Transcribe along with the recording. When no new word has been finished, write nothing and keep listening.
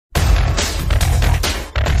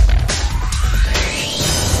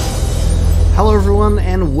everyone,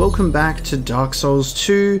 and welcome back to Dark Souls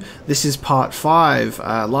 2. This is part 5.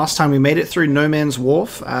 Last time we made it through No Man's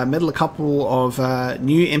Wharf, met a couple of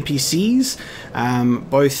new NPCs,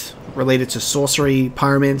 both related to sorcery,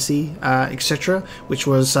 pyromancy, etc., which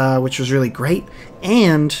was really great.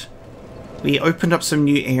 And we opened up some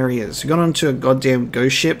new areas. We got onto a goddamn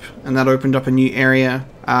ghost ship, and that opened up a new area.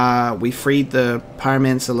 We freed the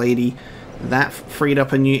pyromancer lady. That freed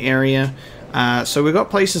up a new area. So we've got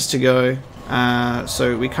places to go.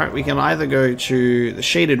 So we can either go to the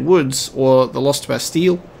Shaded Woods or the Lost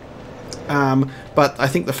Bastille. But I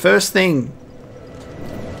think the first thing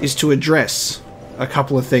is to address a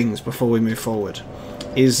couple of things before we move forward.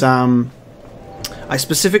 I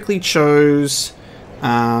specifically chose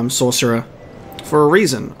Sorcerer for a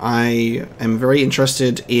reason. I am very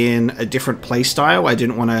interested in a different playstyle. I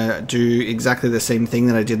didn't want to do exactly the same thing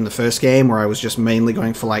that I did in the first game, where I was just mainly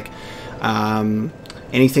going for like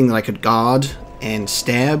anything that I could guard and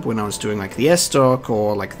stab when I was doing like the S-Stock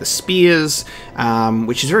or like the spears,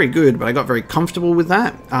 which is very good, but I got very comfortable with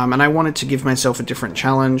that, and I wanted to give myself a different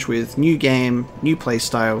challenge with new game, new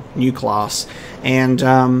playstyle, new class, and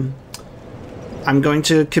I'm going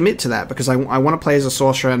to commit to that because I want to play as a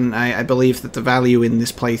sorcerer, and I believe that the value in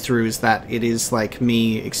this playthrough is that it is like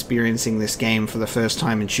me experiencing this game for the first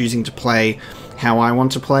time and choosing to play how I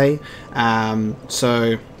want to play.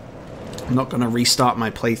 So I'm not going to restart my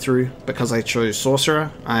playthrough because I chose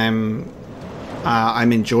Sorcerer. I'm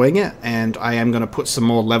enjoying it, and I am going to put some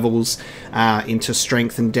more levels into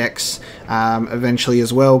Strength and Dex eventually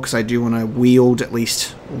as well, because I do want to wield at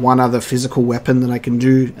least one other physical weapon that I can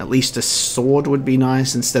do. At least a sword would be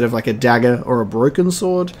nice instead of like a dagger or a broken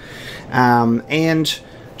sword. And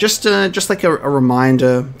just like a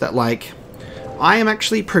reminder that like I am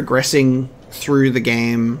actually progressing through the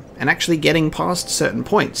game and actually getting past certain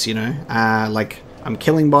points, you know, like I'm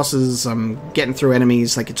killing bosses, I'm getting through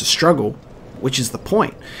enemies, like it's a struggle, which is the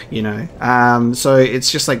point, you know. So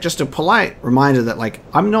it's just a polite reminder that like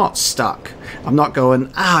I'm not stuck. I'm not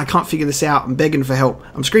going, I can't figure this out, I'm begging for help,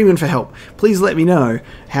 I'm screaming for help, please let me know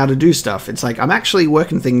how to do stuff. It's like I'm actually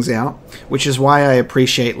working things out, which is why I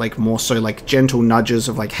appreciate like more so like gentle nudges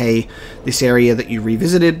of like, hey, this area that you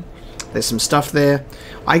revisited, there's some stuff there.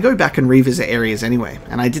 I go back and revisit areas anyway,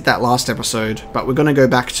 and I did that last episode, but we're going to go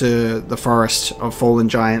back to the Forest of Fallen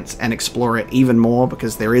Giants and explore it even more,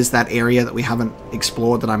 because there is that area that we haven't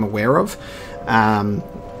explored that I'm aware of.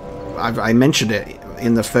 I mentioned it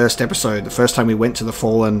in the first episode, the first time we went to the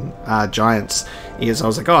Fallen Giants, is I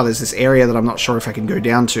was like, oh, there's this area that I'm not sure if I can go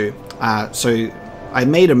down to. So I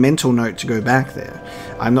made a mental note to go back there.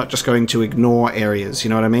 I'm not just going to ignore areas, you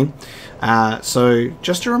know what I mean? So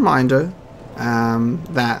just a reminder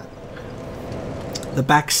that the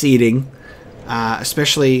backseating,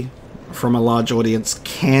 especially from a large audience,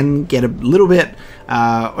 can get a little bit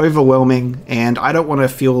overwhelming, and I don't want to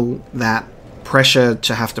feel that pressure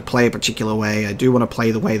to have to play a particular way. I do want to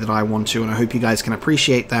play the way that I want to, and I hope you guys can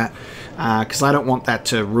appreciate that, because I don't want that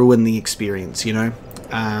to ruin the experience, you know?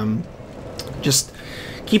 Just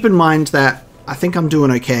keep in mind that I think I'm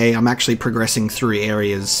doing okay. I'm actually progressing through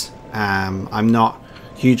areas. I'm not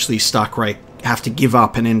hugely stuck where I have to give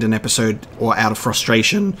up and end an episode or out of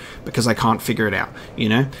frustration because I can't figure it out, you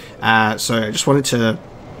know? So I just wanted to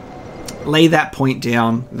lay that point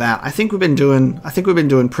down, that I think we've been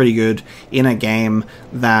doing pretty good in a game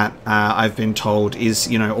that I've been told is,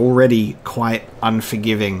 you know, already quite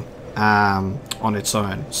unforgiving on its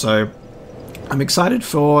own. So I'm excited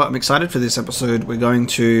for this episode. We're going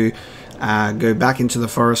to go back into the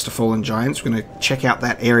Forest of Fallen Giants. We're going to check out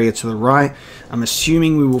that area to the right. I'm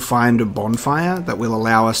assuming we will find a bonfire that will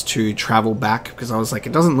allow us to travel back, because I was like,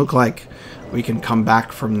 it doesn't look like we can come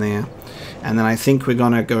back from there. And then I think we're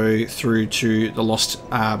going to go through to the Lost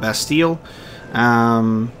Bastille.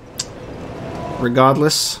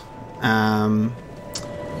 Regardless, you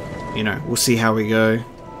know, we'll see how we go.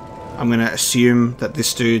 I'm going to assume that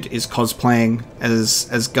this dude is cosplaying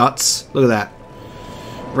as Guts. Look at that.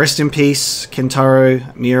 Rest in peace,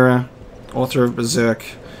 Kentaro Miura, author of Berserk.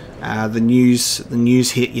 The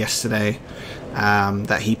news hit yesterday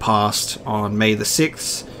that he passed on May the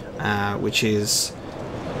 6th, which is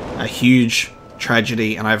a huge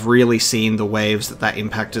tragedy, and I've really seen the waves that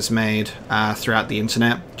impact has made throughout the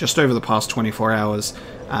internet just over the past 24 hours.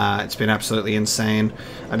 It's been absolutely insane.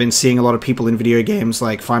 I've been seeing a lot of people in video games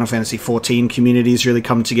like Final Fantasy XIV communities really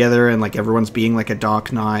come together, and like everyone's being like a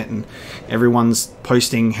Dark Knight, and everyone's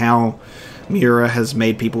posting how Miura has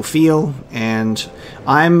made people feel. And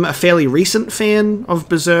I'm a fairly recent fan of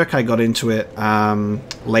Berserk. I got into it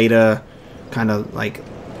later, kind of like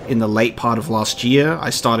in the late part of last year, I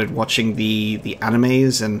started watching the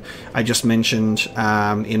animes, and I just mentioned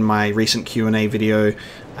in my recent Q&A video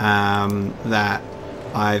that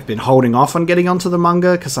I've been holding off on getting onto the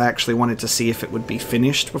manga because I actually wanted to see if it would be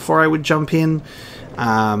finished before I would jump in,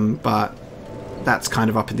 but that's kind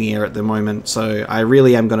of up in the air at the moment, so I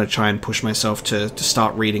really am going to try and push myself to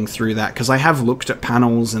start reading through that, because I have looked at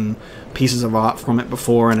panels and pieces of art from it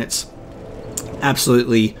before, and it's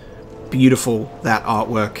absolutely beautiful, that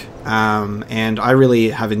artwork, and I really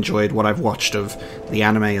have enjoyed what I've watched of the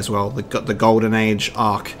anime as well, the Golden Age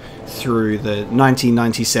arc through the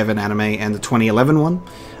 1997 anime and the 2011 one.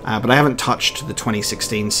 But I haven't touched the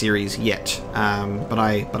 2016 series yet, but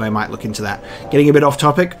I might look into that. Getting a bit off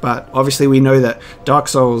topic, but obviously we know that Dark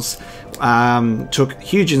Souls took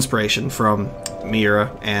huge inspiration from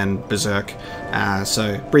Miura and Berserk.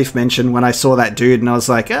 So brief mention, when I saw that dude and I was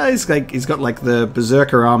like, oh, he's got like the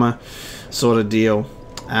Berserker armor sort of deal,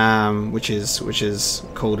 which is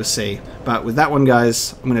cool to see. But with that one,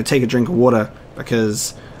 guys, I'm going to take a drink of water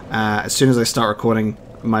because as soon as I start recording,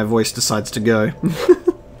 my voice decides to go.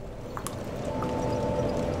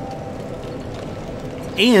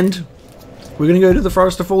 And we're going to go to the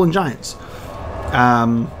Forest of Fallen Giants.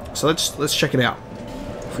 So let's check it out.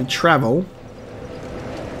 If we travel,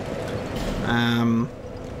 I'm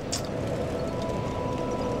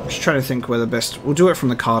just trying to think where the best. We'll do it from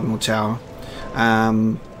the Cardinal Tower.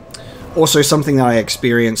 Also, something that I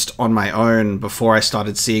experienced on my own before I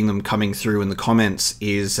started seeing them coming through in the comments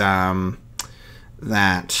is that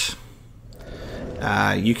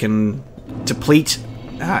you can deplete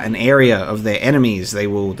an area of their enemies. They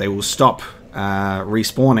will stop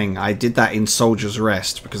respawning. I did that in Soldier's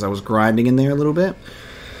Rest because I was grinding in there a little bit,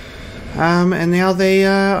 and now they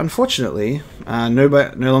unfortunately no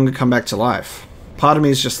longer come back to life. Part of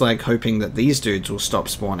me is just like hoping that these dudes will stop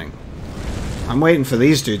spawning. I'm waiting for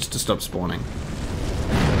these dudes to stop spawning.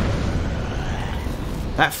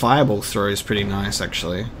 That fireball throw is pretty nice,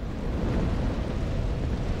 actually.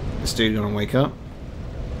 This dude gonna wake up?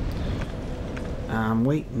 I'm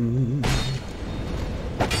waiting.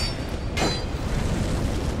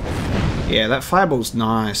 Yeah, that fireball's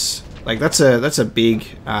nice. Like that's a big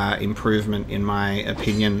improvement in my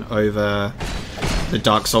opinion over the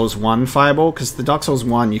Dark Souls 1 fireball, because the Dark Souls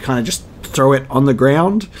 1 you kind of just throw it on the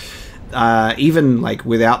ground, even like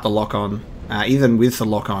without the lock on. Even with the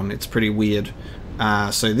lock on, it's pretty weird.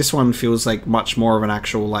 So this one feels like much more of an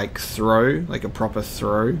actual like throw, like a proper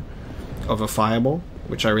throw of a fireball,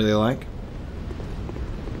 which I really like.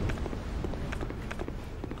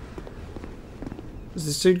 Is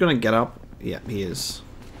this dude gonna get up? Yeah, he is.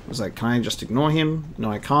 I was like, can I just ignore him? No,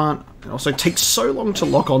 I can't. It also takes so long to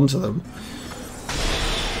lock onto them.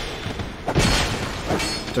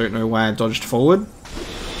 Don't know why I dodged forward,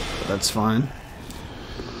 but that's fine.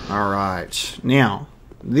 Alright, now,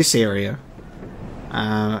 this area.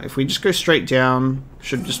 If we just go straight down,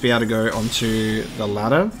 should just be able to go onto the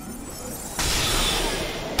ladder.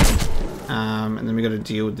 And then we got to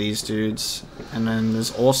deal with these dudes. And then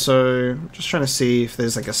there's also, just trying to see if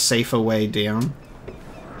there's like a safer way down.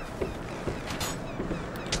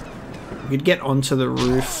 We could get onto the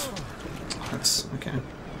roof. That's okay.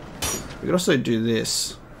 We could also do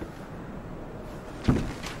this.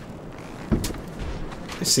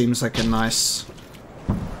 This seems like a nice.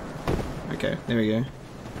 Okay, there we go.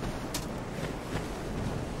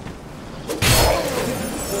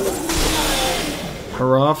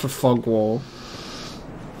 Hurrah for fog wall.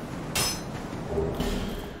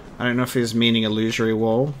 I don't know if he's meaning illusory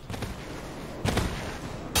wall.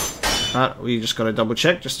 But we just got to double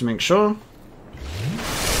check just to make sure.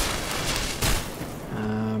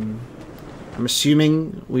 I'm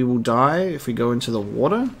assuming we will die if we go into the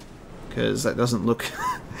water, because that doesn't look...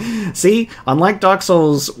 See, unlike Dark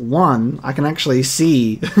Souls 1, I can actually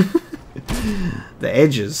see the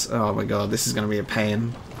edges. Oh my god, this is going to be a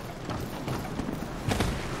pain.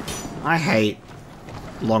 I hate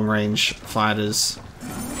long-range fighters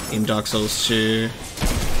in Dark Souls 2.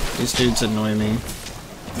 These dudes annoy me.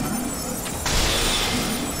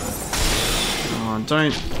 Oh,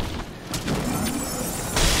 don't...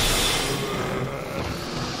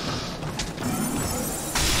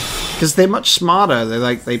 Because they're much smarter. They're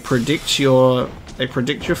like, they predict your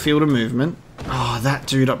field of movement. Oh, that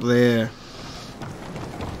dude up there.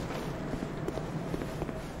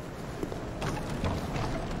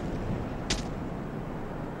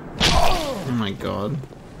 Oh my god.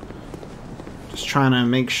 Just trying to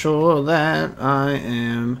make sure that I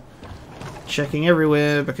am checking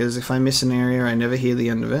everywhere, because if I miss an area, I never hear the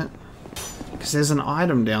end of it. Because there's an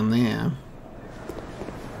item down there.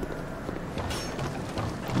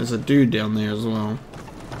 There's a dude down there as well.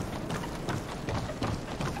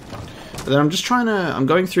 But then I'm just trying to... I'm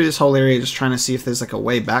going through this whole area just trying to see if there's like a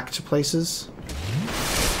way back to places.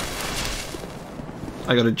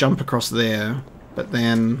 I gotta jump across there, but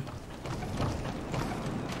then...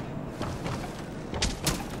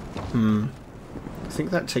 I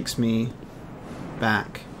think that takes me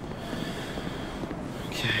back.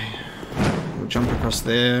 Okay. We'll jump across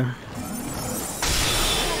there.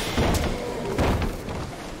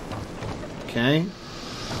 Okay.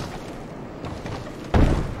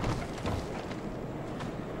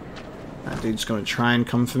 That dude's gonna try and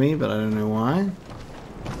come for me, but I don't know why.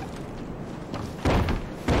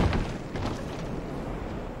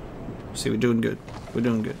 See, we're doing good. We're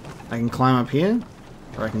doing good. I can climb up here,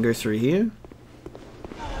 or I can go through here.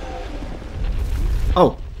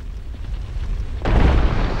 Oh!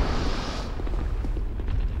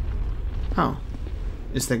 Oh.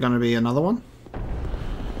 Is there gonna be another one?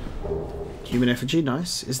 Human effigy,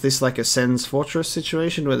 nice. Is this like a Sen's Fortress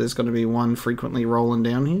situation where there's gonna be one frequently rolling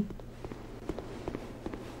down here?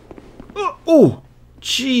 Oh!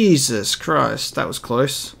 Jesus Christ, that was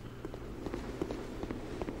close.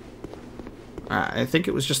 I think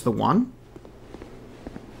it was just the one.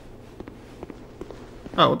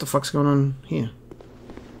 Oh, what the fuck's going on here?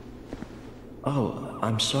 Oh,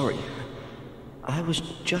 I'm sorry. I was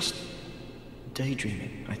just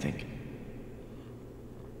daydreaming, I think.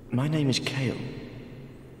 My name is Kale.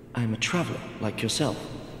 I'm a traveler, like yourself.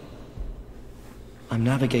 I'm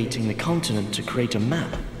navigating the continent to create a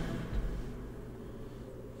map.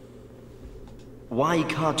 Why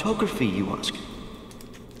cartography, you ask?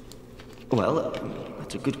 Well,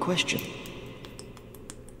 that's a good question.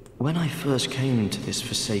 When I first came to this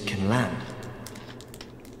forsaken land,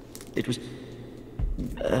 it was...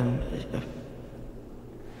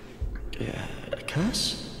 a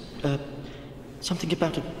curse? Something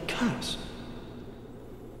about a curse.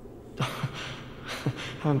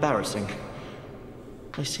 How embarrassing.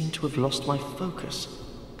 I seem to have lost my focus.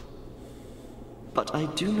 But I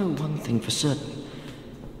do know one thing for certain.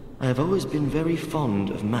 I have always been very fond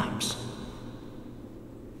of maps.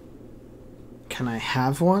 Can I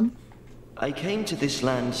have one? I came to this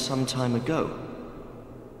land some time ago.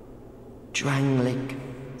 Drangleic,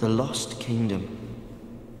 the Lost Kingdom.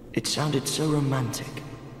 It sounded so romantic.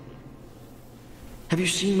 Have you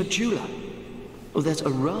seen Medulla? Oh, there's a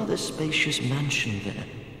rather spacious mansion there.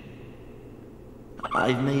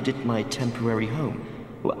 I've made it my temporary home.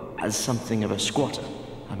 Well, as something of a squatter,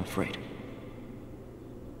 I'm afraid.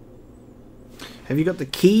 Have you got the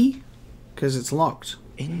key? Because it's locked.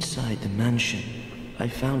 Inside the mansion, I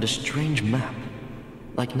found a strange map,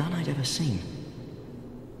 like none I'd ever seen.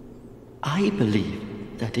 I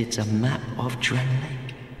believe that it's a map of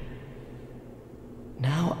Drangleic.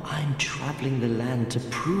 Now I'm traveling the land to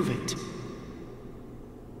prove it.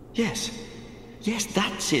 Yes,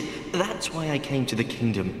 that's it. That's why I came to the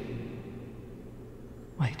kingdom.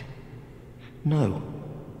 Wait, no,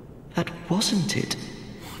 that wasn't it.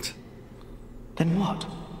 What? Then what?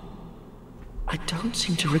 I don't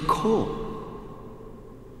seem to recall.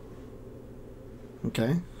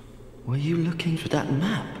 Okay. Were you looking for that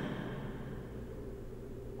map?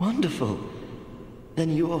 Wonderful.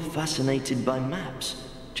 Then you're fascinated by maps,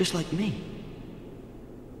 just like me.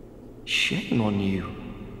 Shame on you.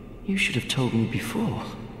 You should have told me before.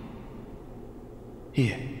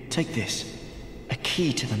 Here, take this. A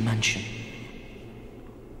key to the mansion.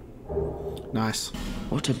 Nice.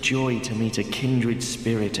 What a joy to meet a kindred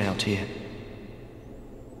spirit out here.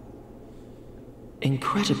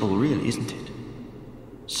 Incredible, really, isn't it?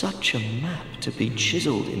 Such a map to be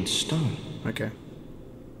chiseled in stone. Okay.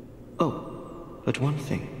 Oh, but one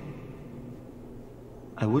thing.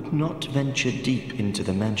 I would not venture deep into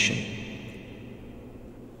the mansion.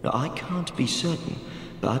 I can't be certain,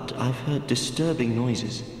 but I've heard disturbing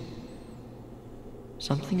noises.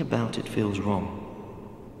 Something about it feels wrong.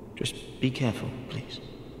 Just be careful, please.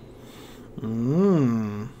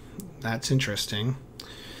 That's interesting.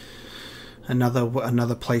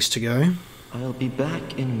 Another place to go. I'll be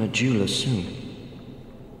back in Medulla soon.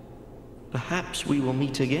 Perhaps we will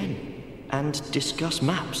meet again and discuss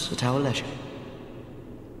maps at our leisure.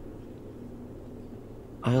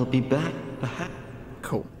 I'll be back, perhaps.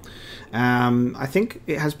 Cool. I think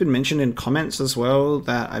it has been mentioned in comments as well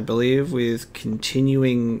that I believe with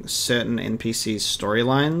continuing certain NPCs'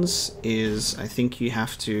 storylines is I think you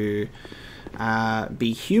have to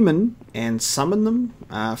be human and summon them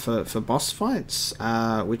for boss fights,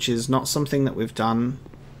 which is not something that we've done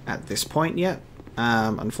at this point yet,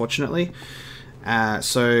 unfortunately.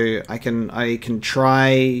 So I can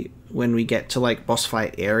try when we get to like boss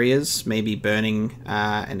fight areas, maybe burning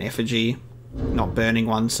an effigy. Not burning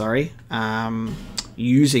one, sorry.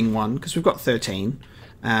 using one, because we've got 13,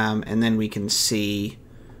 and then we can see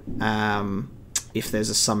if there's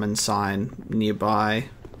a summon sign nearby,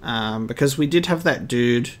 because we did have that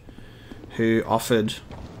dude who offered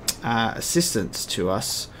assistance to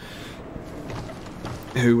us,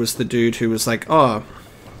 who was the dude who was like, oh,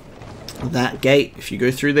 that gate, if you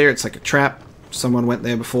go through there, it's like a trap. Someone went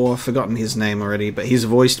there before, I've forgotten his name already, but he's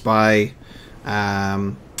voiced by,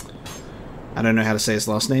 I don't know how to say his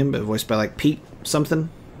last name, but voiced by like Pete something.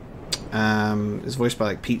 Is voiced by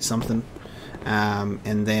like Pete something.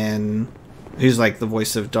 And then, who's like the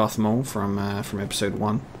voice of Darth Maul from episode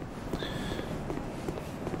 1.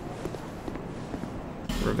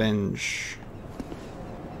 Revenge.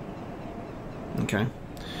 Okay.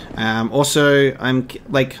 Also, I'm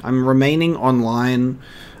remaining online,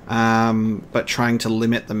 but trying to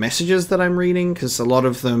limit the messages that I'm reading, because a lot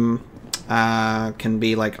of them can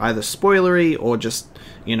be like either spoilery or just,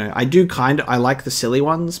 you know, I like the silly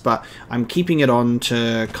ones, but I'm keeping it on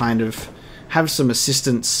to kind of have some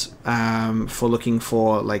assistance for looking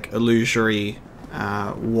for like illusory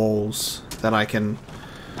walls that I can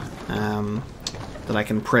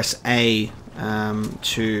press A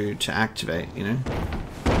to activate, you know.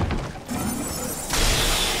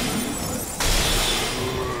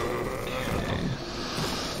 Okay.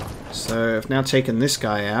 So I've now taken this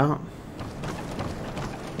guy out.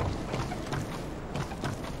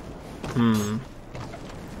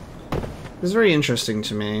 This is very interesting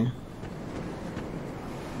to me.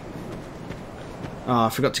 Oh, I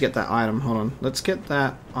forgot to get that item. Hold on. Let's get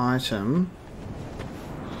that item.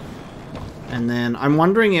 And then I'm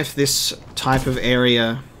wondering if this type of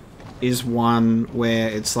area is one where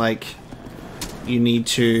it's like you need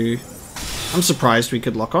to... I'm surprised we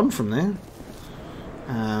could lock on from there.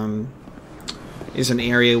 Is an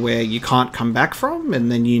area where you can't come back from,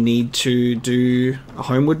 and then you need to do a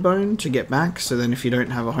homeward bone to get back. So then if you don't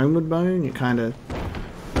have a homeward bone, you're kind of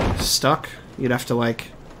stuck. You'd have to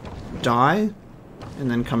like die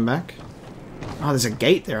and then come back. Oh, there's a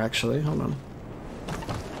gate there actually. Hold on.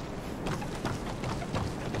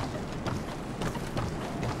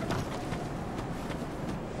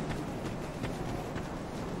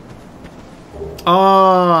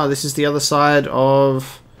 Oh, this is the other side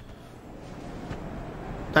of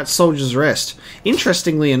that Soldier's Rest.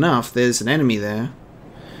 Interestingly enough, there's an enemy there.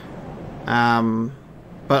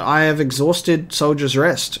 But I have exhausted Soldier's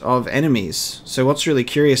Rest of enemies. So what's really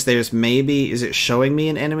curious there is maybe, is it showing me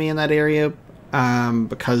an enemy in that area?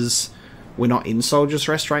 Because we're not in Soldier's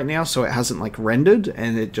Rest right now, so it hasn't like rendered,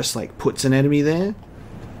 and it just like puts an enemy there?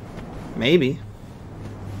 Maybe.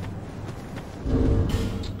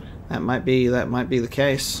 That might be the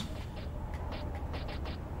case.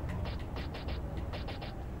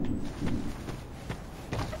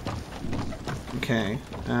 Okay,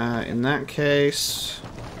 in that case...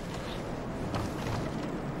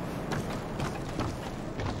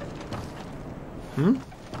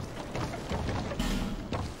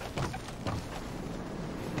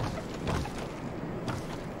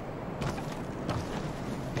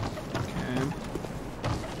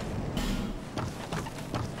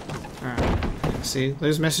 See,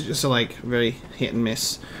 those messages are like very hit and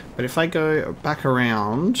miss. But if I go back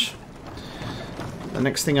around, the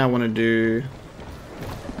next thing I want to do...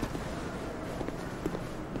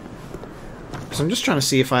 Because I'm just trying to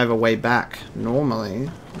see if I have a way back normally.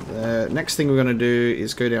 The next thing we're going to do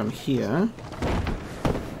is go down here.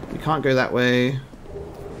 We can't go that way.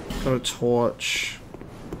 Got a torch.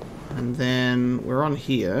 And then we're on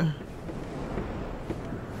here.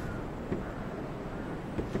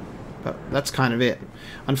 But that's kind of it.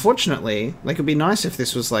 Unfortunately, like, it'd be nice if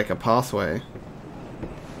this was like a pathway.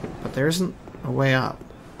 But there isn't a way up.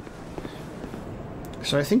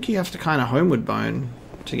 So I think you have to kind of homeward bone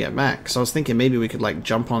to get back. So I was thinking maybe we could like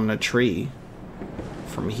jump on a tree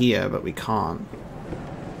from here, but we can't.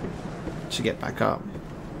 To get back up.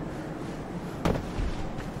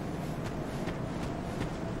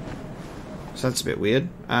 So that's a bit weird.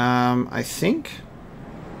 I think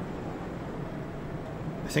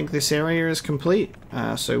this area is complete.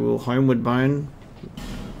 So we'll homeward bone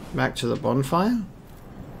back to the bonfire.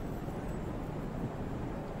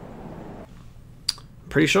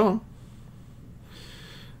 Pretty sure.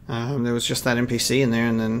 There was just that NPC in there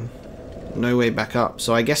and then no way back up.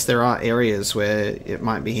 So I guess there are areas where it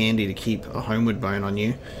might be handy to keep a homeward bone on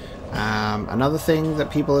you. Another thing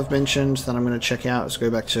that people have mentioned that I'm going to check out is go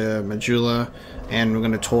back to Majula, and we're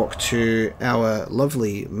going to talk to our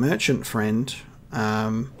lovely merchant friend,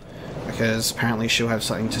 because apparently she'll have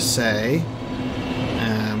something to say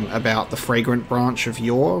about the fragrant branch of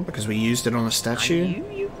yore, because we used it on a statue. I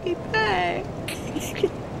knew you'd be back.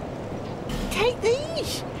 Take these.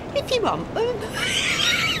 If you want.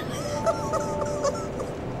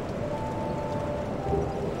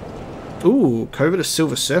 Ooh, covetous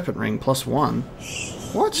silver serpent ring +1.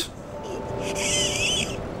 What?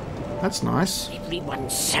 That's nice.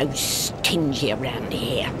 Everyone's so stingy around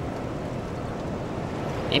here.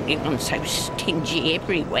 Everyone's so stingy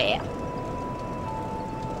everywhere.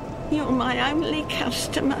 You're my only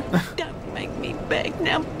customer. Don't make me beg.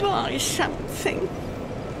 Now buy something.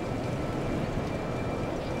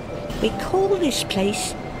 We call this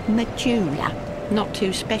place Medulla. Not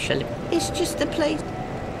too special. It's just the place.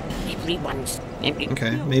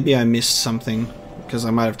 Okay, maybe I missed something because I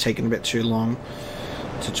might have taken a bit too long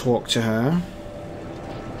to talk to her.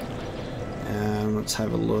 Let's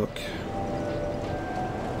have a look.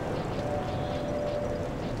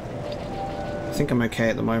 I think I'm okay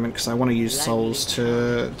at the moment because I want to use souls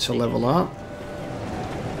to level up.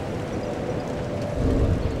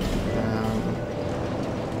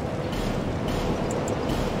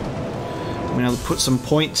 I'm going to put some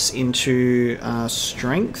points into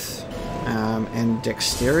strength and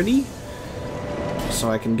dexterity, so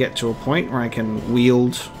I can get to a point where I can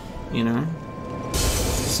wield, you know,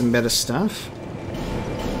 some better stuff.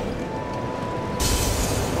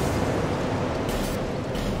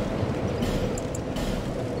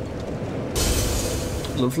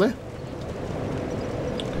 Lovely.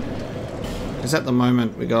 Because at the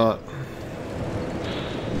moment we got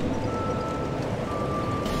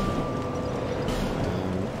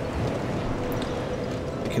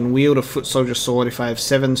I can wield a foot soldier sword if I have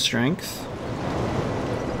 7 strength.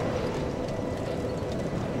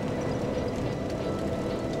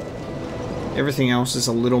 Everything else is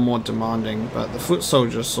a little more demanding, but the foot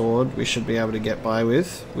soldier sword we should be able to get by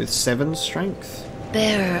with 7 strength.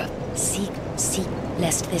 Bearer, seek,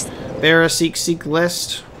 lest this. Bearer, seek,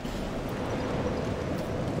 lest.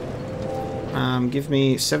 Give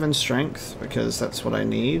me 7 strength because that's what I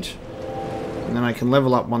need. And then I can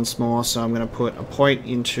level up once more, so I'm going to put a point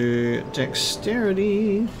into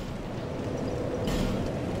dexterity.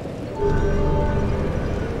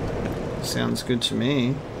 Sounds good to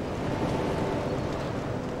me.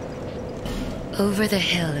 Over the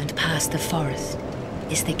hill and past the forest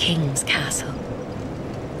is the king's castle,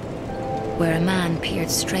 where a man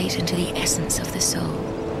peered straight into the essence of the soul.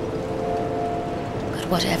 But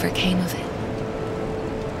whatever came of it?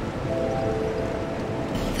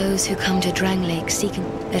 Those who come to Drang Lake seeking,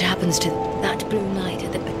 it happens to that blue knight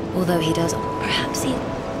at the, although he does, perhaps he...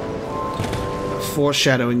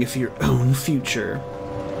 Foreshadowing of your own future.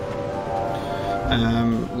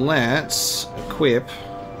 Let's equip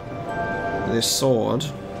this sword.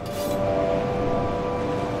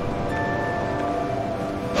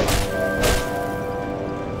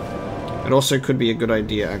 It also could be a good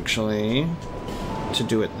idea, actually, to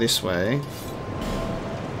do it this way.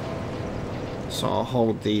 So I'll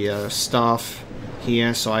hold the staff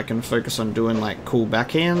here so I can focus on doing like cool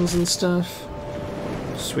backhands and stuff.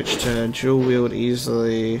 Switch to dual wield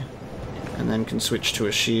easily, and then can switch to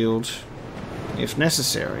a shield if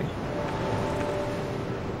necessary.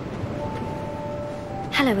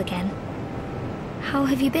 Hello again. How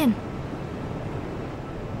have you been?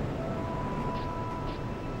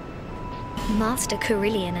 Master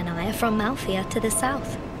Carillion and I are from Malphia to the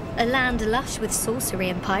south, a land lush with sorcery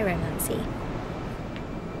and pyromancy.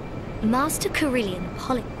 Master Carillion,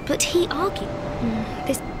 but he argued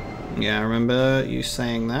this. Yeah, I remember you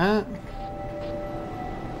saying that.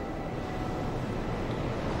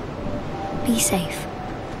 Be safe.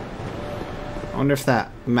 I wonder if that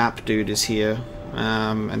map dude is here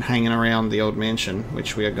and hanging around the old mansion,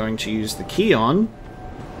 which we are going to use the key on,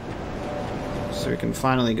 so we can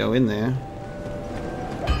finally go in there.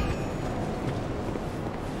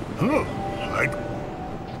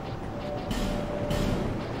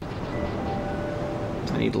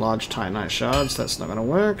 I need large titanite shards. That's not going to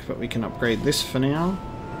work, but we can upgrade this for now.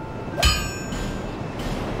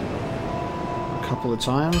 A couple of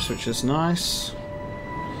times, which is nice.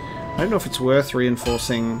 I don't know if it's worth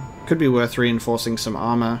reinforcing. Could be worth reinforcing some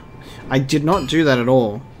armor. I did not do that at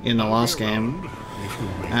all in the last game.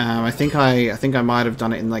 I think I might have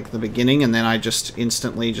done it in like the beginning, and then I just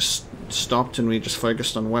instantly just stopped and we just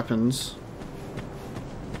focused on weapons.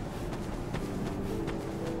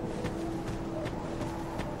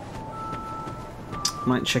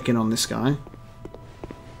 Might check in on this guy.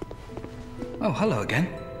 Oh, hello again.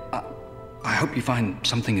 I hope you find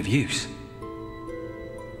something of use.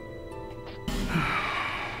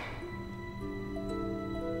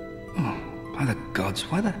 Oh, by the gods,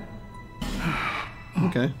 why the...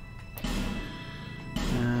 Okay.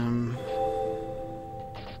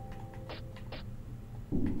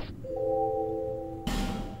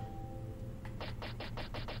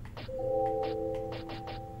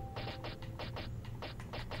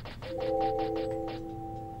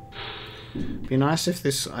 be nice if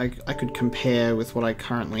this I could compare with what I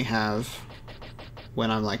currently have when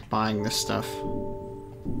I'm like buying this stuff.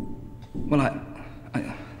 Well,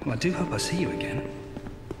 I do hope I see you again.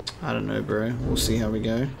 I don't know, bro. We'll see how we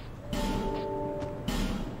go.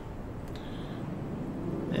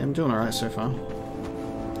 Yeah, I'm doing alright so far.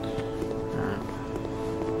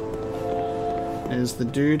 Alright. Is the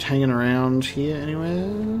dude hanging around here anywhere?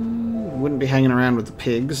 Wouldn't be hanging around with the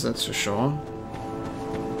pigs, that's for sure.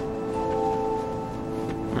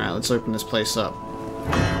 Alright, let's open this place up.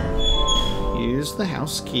 Use the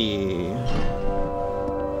house key.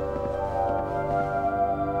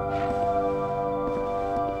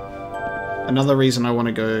 Another reason I want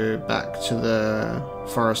to go back to the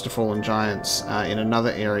Forest of Fallen Giants in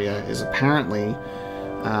another area is apparently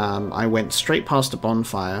I went straight past a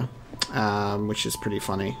bonfire, which is pretty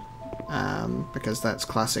funny because that's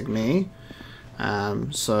classic me.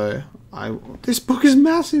 So this book is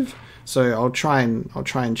massive, so I'll try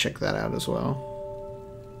and check that out as well.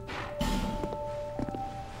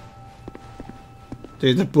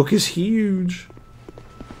 Dude, the book is huge.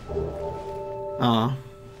 Ah.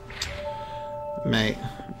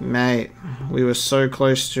 Mate, we were so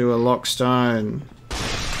close to a lockstone.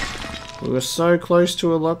 We were so close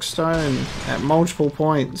to a lockstone at multiple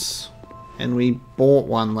points, and we bought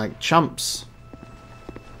one like chumps.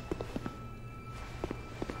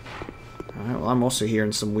 Alright, well, I'm also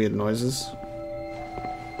hearing some weird noises.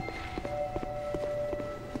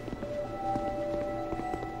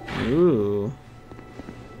 Ooh.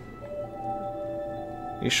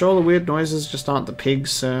 You sure the weird noises just aren't the pigs,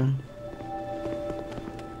 sir?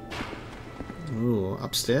 Ooh,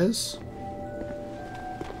 upstairs?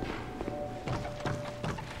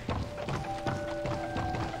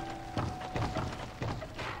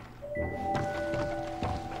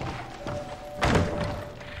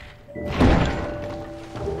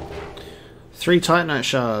 Three Titanite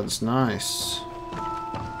shards, nice.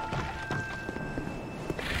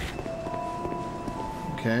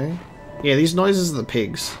 Okay. Yeah, these noises are the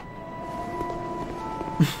pigs.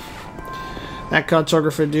 That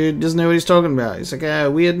cartographer dude doesn't know what he's talking about. He's like,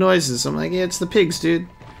 weird noises. I'm like, yeah, it's the pigs, dude.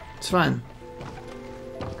 It's fine.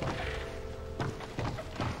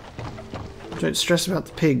 Don't stress about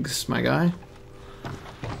the pigs, my guy.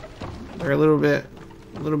 They're a little bit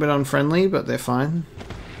unfriendly, but they're fine.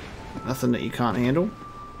 Nothing that you can't handle.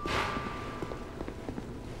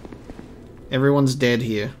 Everyone's dead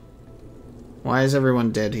here. Why is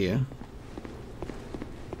everyone dead here?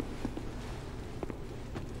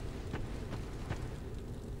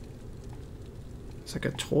 It's like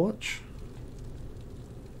a torch.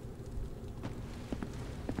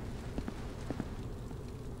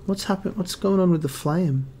 What's happened? What's going on with the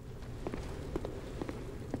flame?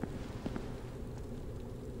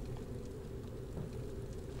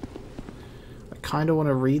 I kind of want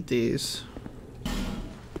to read these.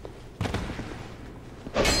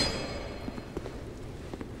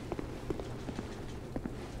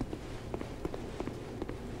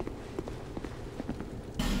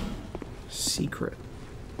 Secret.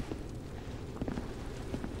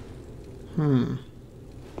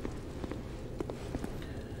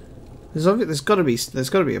 There's got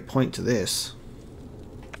to be a point to this.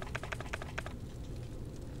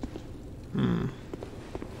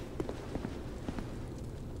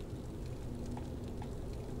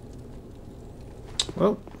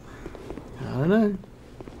 Well, I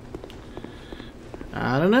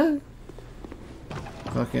don't know.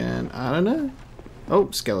 Fucking, I don't know.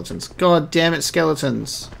 Oh, skeletons. God damn it,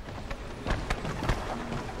 skeletons.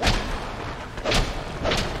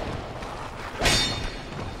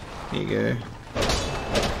 Here you go.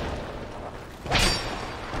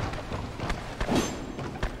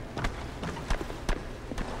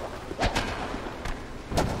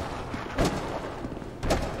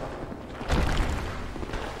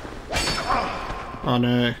 Oh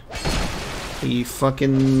no. He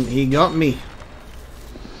got me.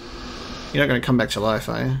 You're not going to come back to life,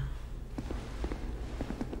 are you?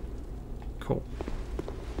 Cool.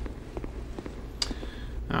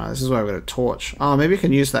 This is where I've got a torch. Oh, maybe I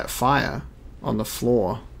can use that fire on the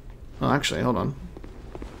floor. Oh, actually, hold on.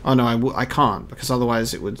 Oh no, I can't, because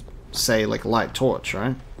otherwise it would say, like, light torch,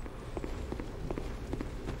 right?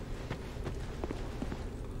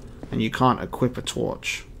 And you can't equip a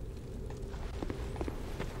torch.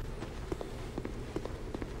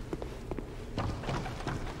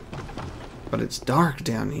 But it's dark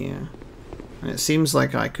down here. And it seems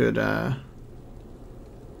like I could,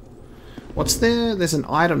 What's there? There's an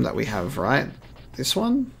item that we have, right? This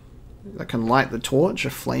one? That can light the torch, a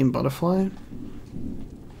flame butterfly?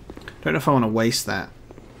 Don't know if I want to waste that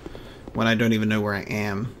when I don't even know where I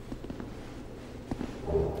am.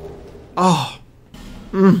 Oh.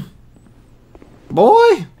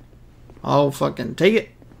 Boy. I'll fucking take it.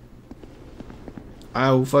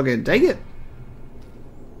 I'll fucking take it.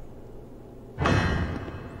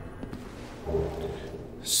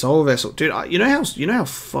 Soul vessel. Dude, you know how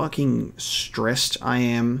fucking stressed I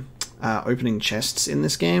am opening chests in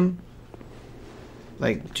this game?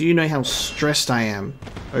 Like, do you know how stressed I am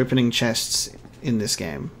opening chests in this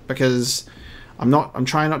game? Because I'm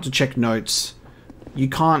trying not to check notes. You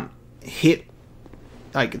can't hit,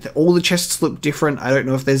 like, all the chests look different. I don't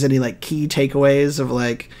know if there's any, like, key takeaways of,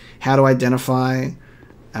 like, how to identify.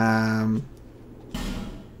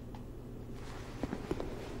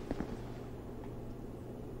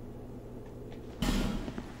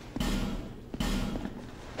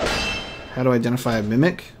 How to identify a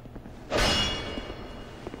mimic.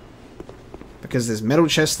 Because there's metal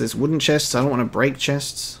chests, there's wooden chests. I don't want to break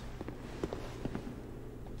chests.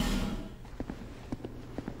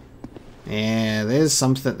 Yeah, there's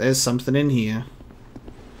something in here.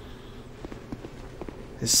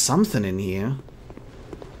 There's something in here.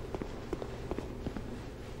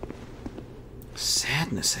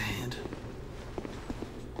 Sadness head.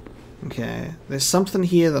 Okay, there's something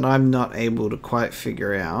here that I'm not able to quite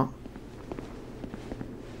figure out.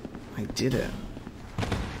 I did it.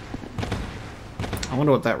 I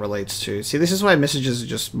wonder what that relates to. See, this is why messages are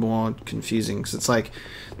just more confusing, because it's like,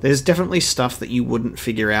 there's definitely stuff that you wouldn't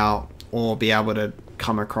figure out or be able to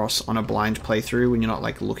come across on a blind playthrough when you're not,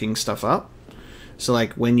 like, looking stuff up. So,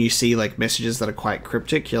 like, when you see, like, messages that are quite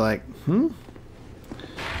cryptic, you're like,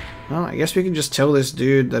 Well, I guess we can just tell this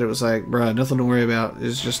dude that it was like, bruh, nothing to worry about.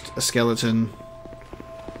 It's just a skeleton.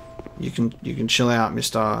 You can chill out,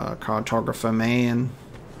 Mr. Cartographer man.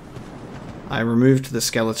 I removed the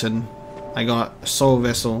skeleton. I got a soul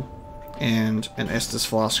vessel and an Estus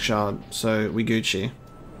flask shard, so we Gucci.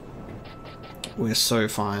 We're so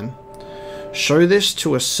fine. Show this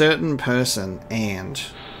to a certain person and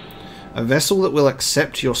a vessel that will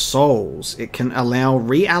accept your souls. It can allow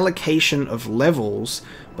reallocation of levels,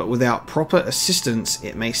 but without proper assistance,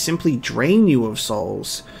 it may simply drain you of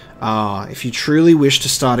souls. If you truly wish to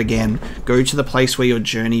start again, go to the place where your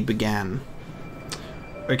journey began.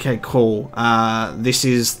 Okay, cool. This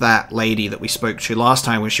is that lady that we spoke to last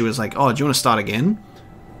time where she was like, oh, do you want to start again?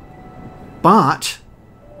 But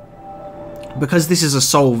because this is a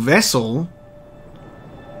soul vessel,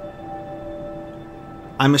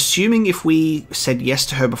 I'm assuming if we said yes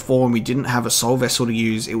to her before and we didn't have a soul vessel to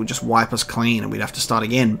use, it would just wipe us clean and we'd have to start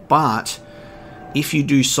again. But if you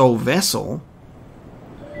do soul vessel,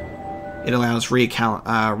 it allows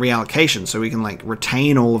reallocation, so we can, like,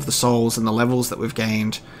 retain all of the souls and the levels that we've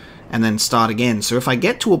gained and then start again. So if I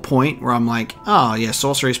get to a point where I'm like, oh yeah,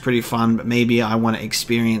 sorcery is pretty fun, but maybe I want to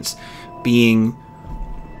experience being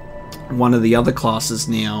one of the other classes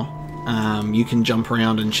now, you can jump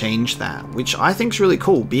around and change that, which I think is really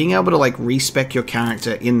cool. Being able to, like, respec your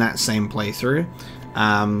character in that same playthrough,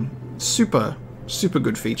 super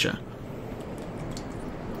good feature.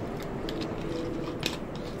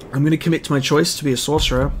 I'm going to commit to my choice to be a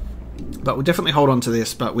sorcerer, but we'll definitely hold on to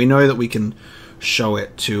this. But we know that we can show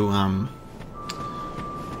it to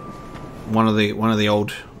one of the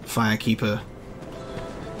old firekeeper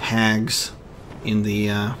hags in the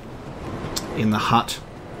hut,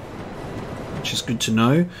 which is good to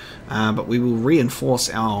know. But we will reinforce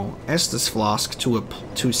our Estus flask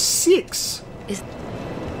to 6.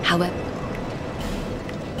 However,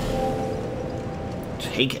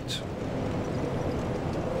 take it.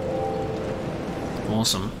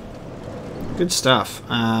 Awesome. Good stuff.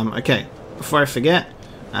 Okay, before I forget,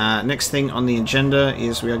 next thing on the agenda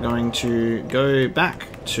is we are going to go back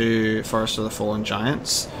to Forest of the Fallen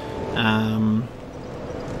Giants. And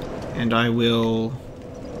I will...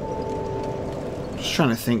 just trying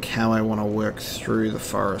to think how I want to work through the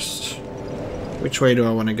forest. Which way do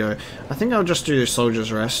I want to go? I think I'll just do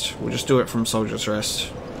Soldier's Rest. We'll just do it from Soldier's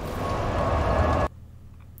Rest.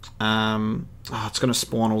 It's going to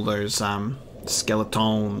spawn all those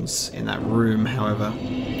skeletons in that room, however.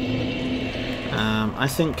 I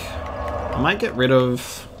think I might get rid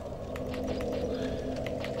of...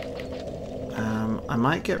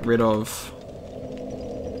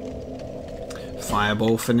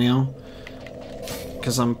 Fireball for now,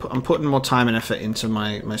 because I'm putting more time and effort into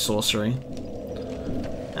my sorcery.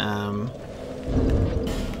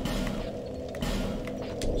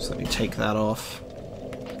 So let me take that off.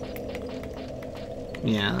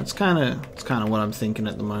 Yeah, that's kind of what I'm thinking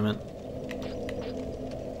at the moment.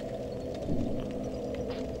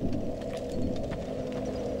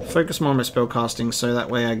 Focus more on my spellcasting, so that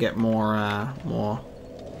way I get more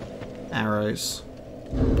arrows.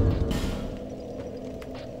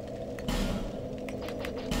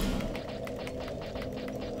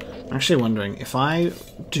 I'm actually wondering if I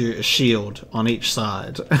do a shield on each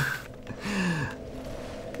side.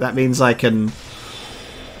 That means I can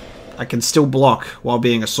still block while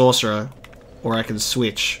being a sorcerer, or I can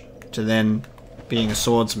switch to then being a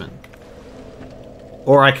swordsman.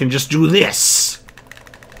 Or I can just do this!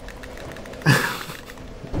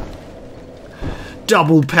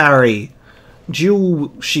 Double parry!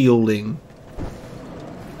 Dual shielding.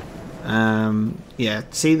 Yeah,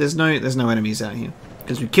 see, there's no enemies out here.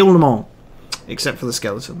 Because we killed them all. Except for the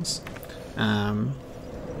skeletons.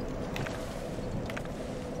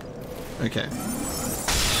 Okay.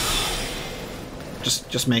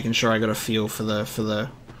 Just making sure I got a feel for the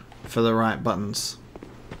right buttons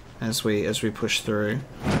as we push through,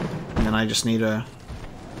 and then I just need to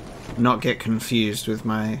not get confused with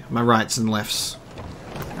my rights and lefts.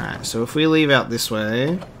 All right, so if we leave out this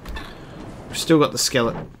way, we've still got the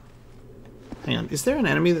skeleton. Hang on, is there an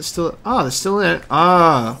enemy that's still? Oh, there's still there.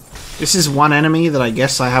 Ah, this is one enemy that I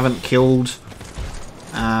guess I haven't killed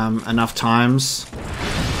enough times.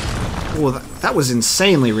 Oh, that was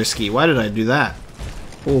insanely risky. Why did I do that?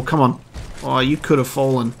 Oh, come on. Oh, you could have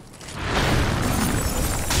fallen.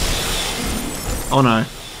 Oh, no.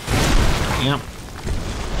 Yep.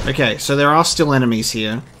 Okay, so there are still enemies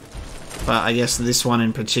here. But I guess this one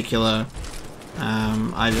in particular,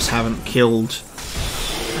 I just haven't killed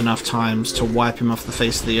enough times to wipe him off the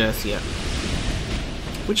face of the earth yet.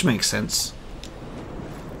 Which makes sense.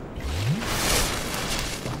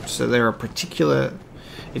 So there are particular...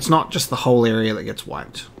 It's not just the whole area that gets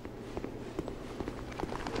wiped.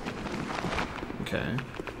 Okay.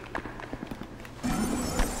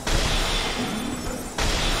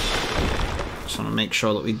 Just want to make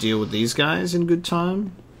sure that we deal with these guys in good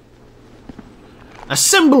time.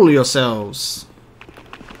 Assemble yourselves!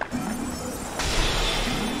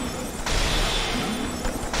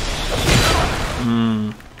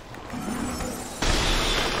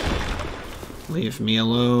 Leave me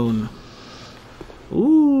alone.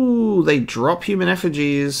 Ooh, they drop human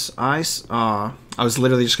effigies. I was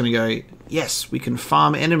literally just going to go, yes, we can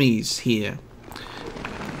farm enemies here.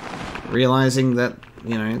 Realizing that,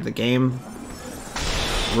 you know, the game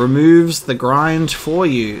removes the grind for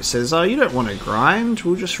you. It says, oh, you don't want to grind?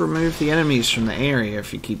 We'll just remove the enemies from the area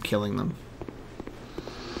if you keep killing them.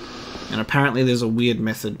 And apparently there's a weird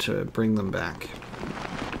method to bring them back.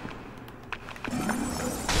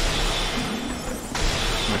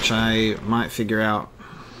 Which I might figure out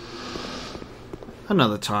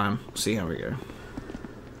another time. See how we go.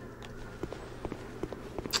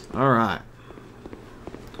 Alright.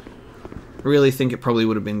 Really think it probably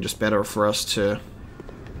would have been just better for us to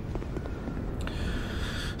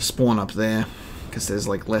spawn up there, because there's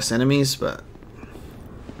like less enemies, but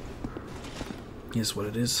here's what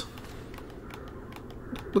it is.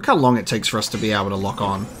 Look how long it takes for us to be able to lock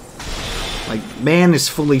on. Like, man is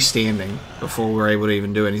fully standing before we're able to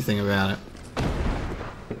even do anything about it.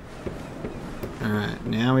 Alright,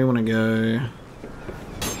 now we want to go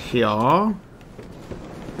here.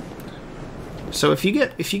 So if you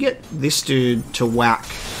get this dude to whack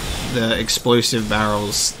the explosive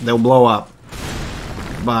barrels, they'll blow up.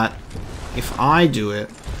 But if I do it...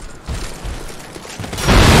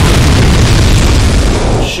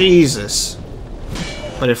 Jesus.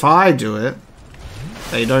 But if I do it,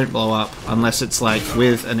 they don't blow up unless it's like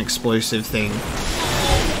with an explosive thing.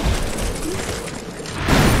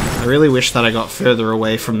 I really wish that I got further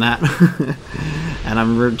away from that. And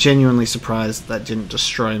I'm genuinely surprised that didn't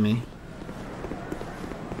destroy me.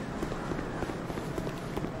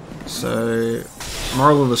 So,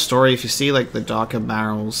 moral of the story, if you see like the darker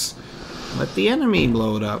barrels, let the enemy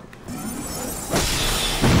blow it up.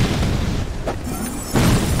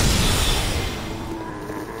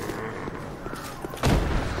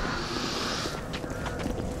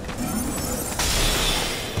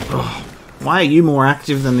 Oh, why are you more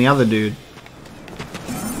active than the other dude?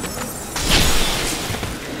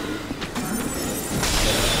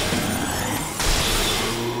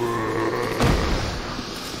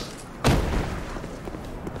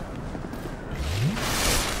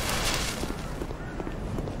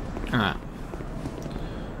 Alright.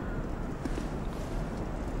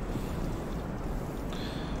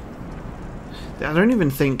 I don't even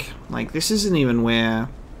think, like, this isn't even where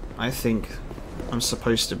I think I'm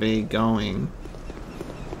supposed to be going.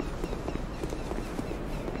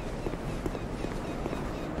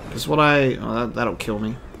 Because what that'll kill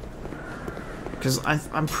me. Because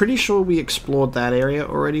I'm pretty sure we explored that area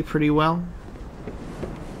already pretty well.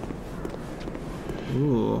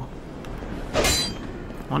 Ooh.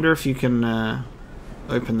 Wonder if you can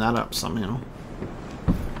open that up somehow.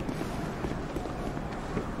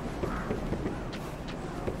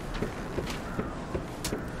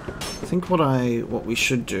 think what we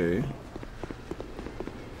should do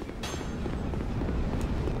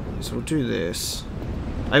is we'll do this.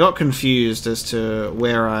 I got confused as to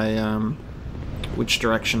where which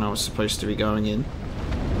direction I was supposed to be going in.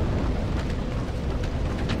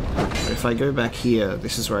 But if I go back here,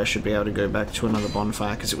 this is where I should be able to go back to another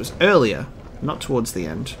bonfire, because it was earlier, not towards the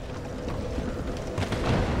end.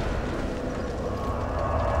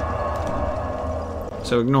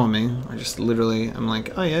 So ignore me. I just literally, I'm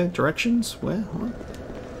like, oh yeah, directions? Where? What?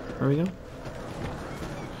 Where are we going?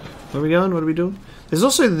 Where are we going? What are we doing? There's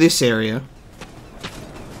also this area.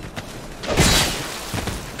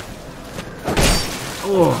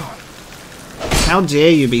 Oh. How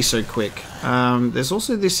dare you be so quick. There's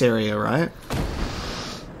also this area, right?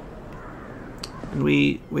 And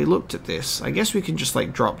we looked at this. I guess we can just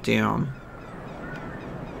like drop down.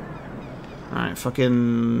 Alright,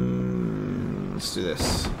 fucking... let's do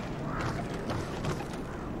this.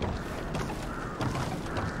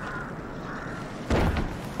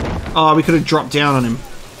 Oh, we could have dropped down on him.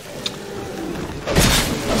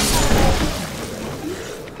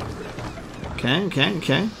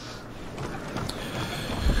 Okay.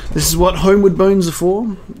 This is what Homeward Bones are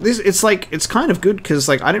for. It's kind of good because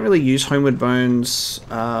like I didn't really use Homeward Bones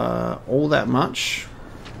all that much.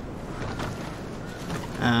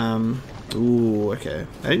 Ooh, okay.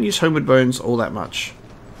 I didn't use Homeward Bones all that much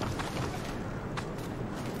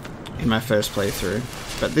in my first playthrough,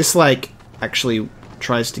 but this like actually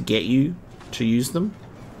tries to get you to use them.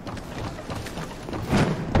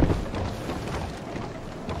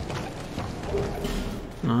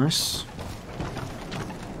 Nice.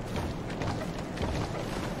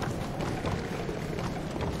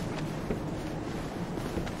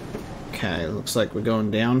 Okay, looks like we're going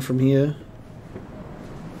down from here.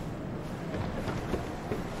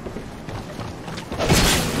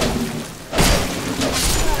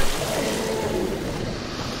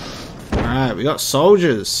 Alright, we got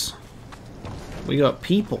soldiers. We got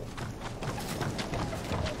people.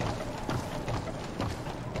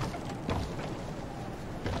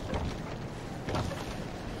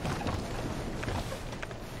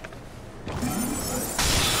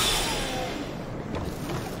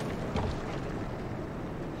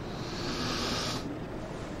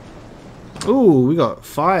 Ooh, we got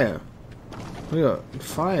fire. We got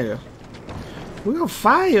fire. We got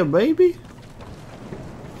fire, baby.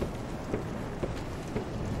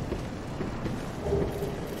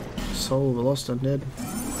 Soul of the Lost Undead.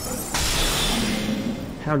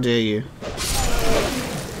 How dare you?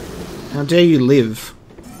 How dare you live?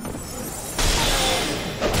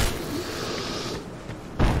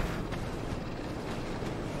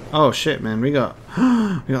 Oh shit, man, we got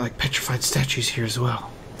like petrified statues here as well.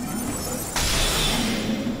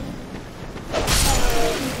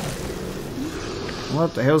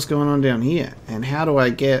 What the hell's going on down here? And how do I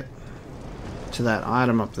get to that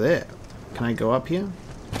item up there? Can I go up here?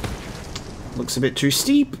 Looks a bit too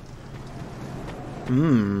steep.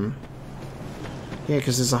 Yeah,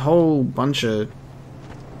 because there's a whole bunch of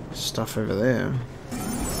stuff over there.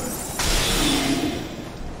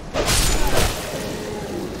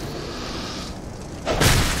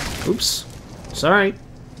 Oops. Sorry.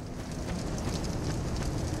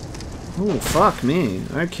 Oh, fuck me.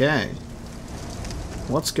 Okay.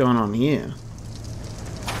 What's going on here?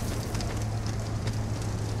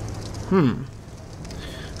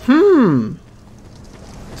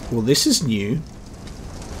 Well, this is new.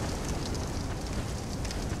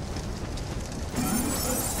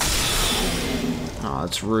 Oh,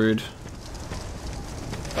 that's rude.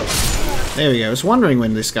 There we go. I was wondering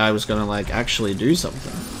when this guy was gonna, like, actually do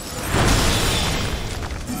something.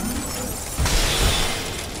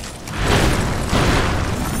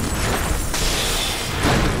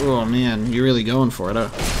 Oh man, you're really going for it, huh?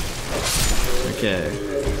 Okay.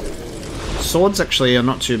 Swords actually are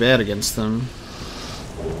not too bad against them.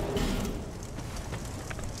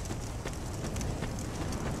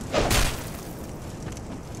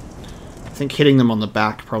 I think hitting them on the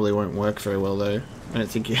back probably won't work very well though. I don't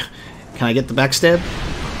think you... Can I get the backstab?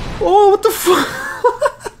 Oh, what the fuck?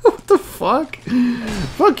 What the fuck?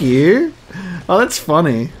 Fuck you. Oh, that's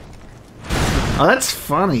funny. Oh, that's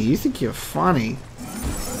funny. You think you're funny.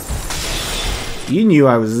 You knew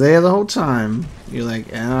I was there the whole time. You're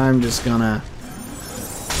like, I'm just gonna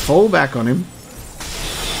fall back on him.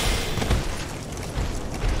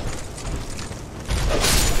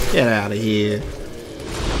 Get out of here.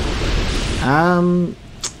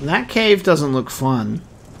 That cave doesn't look fun.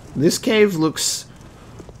 This cave looks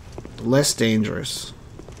less dangerous.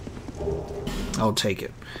 I'll take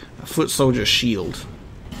it. A foot soldier shield.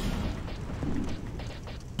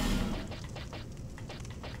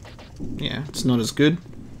 Yeah, it's not as good.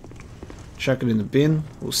 Chuck it in the bin.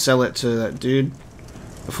 We'll sell it to that dude.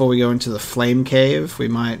 Before we go into the flame cave, we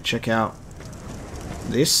might check out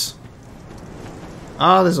this.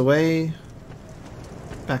 Ah, there's a way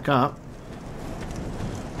back up.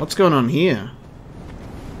 What's going on here?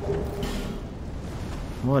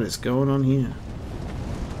 What is going on here?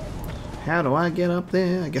 How do I get up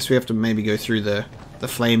there? I guess we have to maybe go through the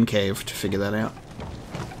flame cave to figure that out.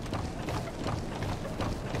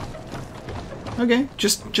 Okay,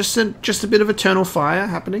 just a bit of eternal fire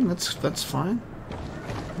happening. That's fine.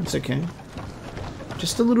 That's okay.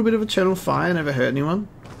 Just a little bit of eternal fire never hurt anyone.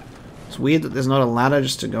 It's weird that there's not a ladder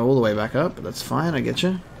just to go all the way back up, but that's fine. I get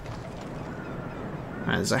you.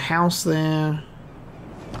 Alright, there's a house there.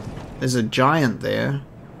 There's a giant there.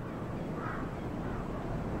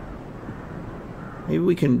 Maybe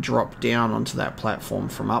we can drop down onto that platform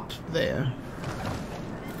from up there.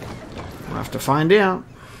 We'll have to find out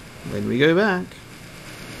when we go back.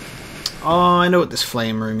 Oh, I know what this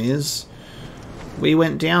flame room is. We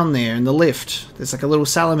went down there in the lift. There's like a little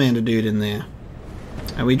salamander dude in there.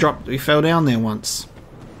 And we fell down there once.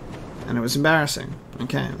 And it was embarrassing.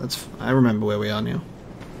 Okay, I remember where we are now.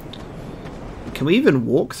 Can we even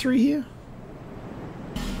walk through here?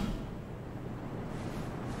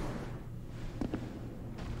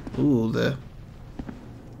 Ooh,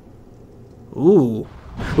 Ooh!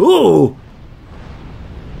 Ooh!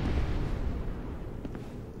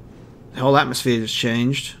 The whole atmosphere just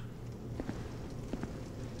changed.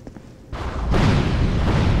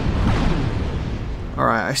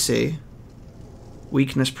 Alright, I see.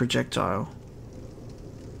 Weakness projectile.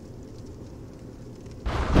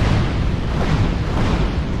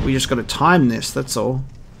 We just gotta time this, that's all.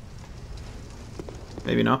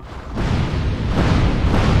 Maybe not.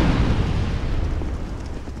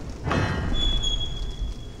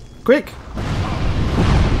 Quick!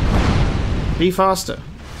 Be faster.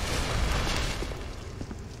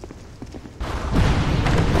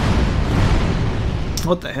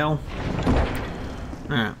 What the hell?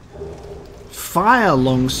 Alright. Fire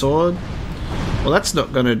longsword. Well, that's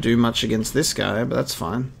not going to do much against this guy, but that's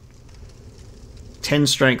fine. 10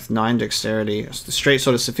 strength, 9 dexterity. It's the straight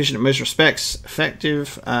sword is sufficient in most respects.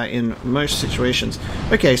 Effective in most situations.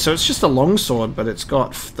 Okay, so it's just a longsword, but it's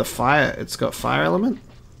got the fire. It's got fire element.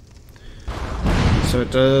 So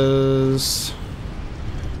it does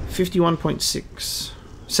 51.6.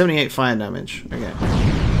 78 fire damage. Okay.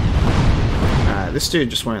 Alright, this dude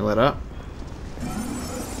just won't let up.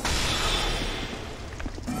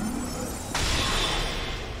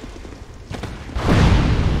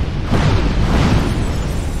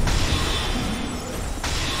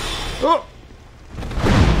 Oh!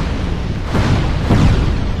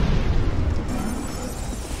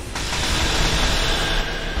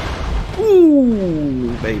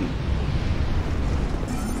 Ooh, baby.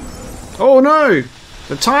 Oh no!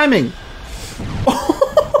 The timing!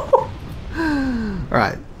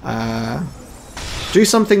 Alright. Do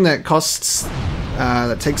something that costs...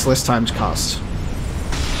 that takes less time to cast.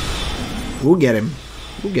 We'll get him.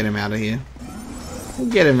 We'll get him out of here. We'll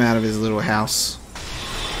get him out of his little house.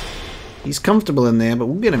 He's comfortable in there, but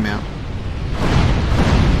we'll get him out.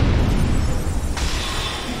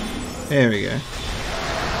 There we go.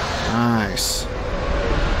 Nice.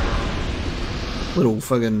 Little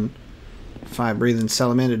fucking fire-breathing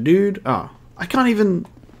salamander dude. Oh, I can't even...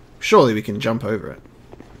 Surely we can jump over it.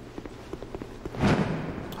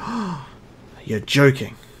 You're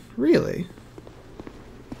joking. Really?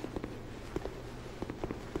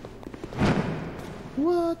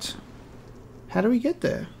 What? How do we get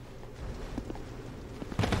there?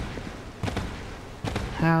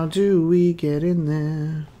 How do we get in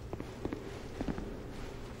there?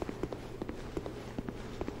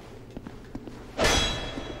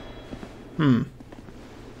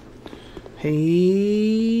 Hey,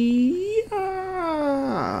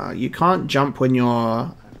 you can't jump when you're...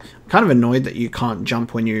 I'm kind of annoyed that you can't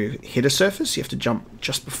jump when you hit a surface. You have to jump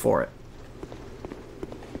just before it.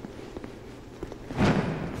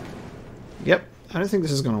 Yep, I don't think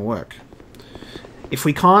this is going to work. If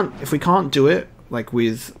we can't do it like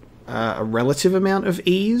with a relative amount of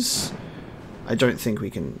ease, I don't think we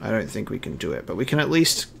can do it. But we can at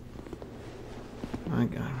least...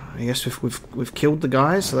 I guess we've killed the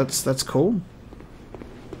guy, so that's cool.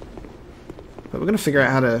 But we're gonna figure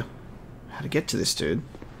out how to get to this dude.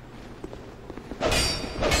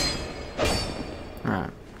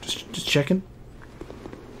 Alright, just checking.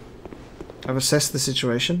 I've assessed the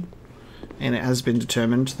situation, and it has been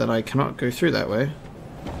determined that I cannot go through that way.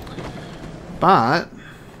 But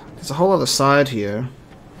there's a whole other side here.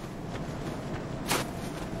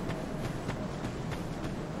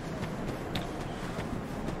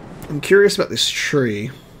 I'm curious about this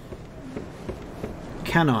tree.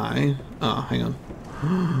 Can I... Oh, hang on.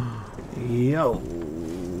 Yo.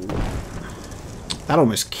 That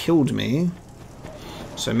almost killed me.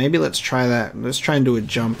 So maybe let's try that. Let's try and do a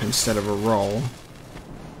jump instead of a roll.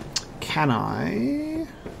 Can I...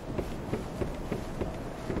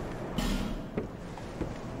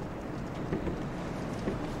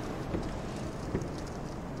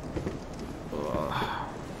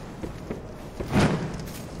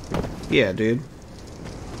 Yeah, dude.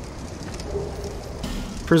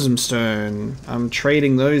 Prism stone. I'm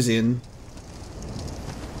trading those in.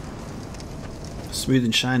 Smooth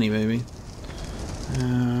and shiny, baby.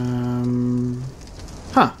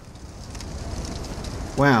 Huh.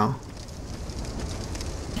 Wow.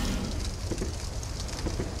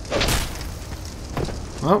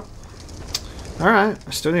 Well. Alright.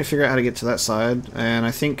 I still need to figure out how to get to that side. And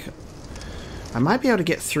I think I might be able to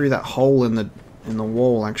get through that hole in the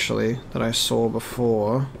wall, actually, that I saw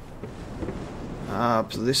before.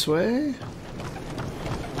 Up this way.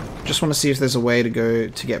 Just want to see if there's a way to go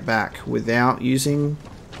to get back without using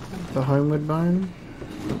the homeward bone.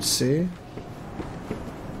 Let's see.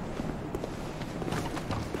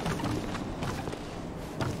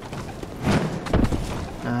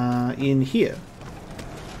 In here.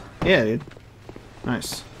 Yeah, dude.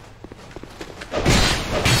 Nice.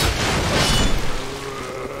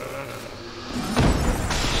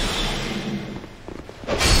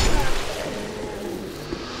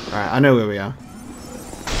 Alright, I know where we are.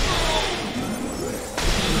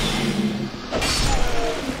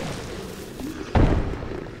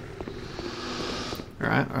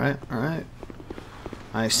 Alright.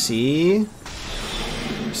 I see.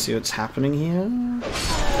 See what's happening here.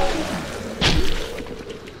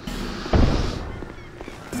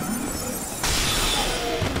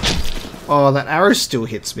 Oh, that arrow still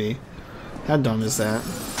hits me. How dumb is that?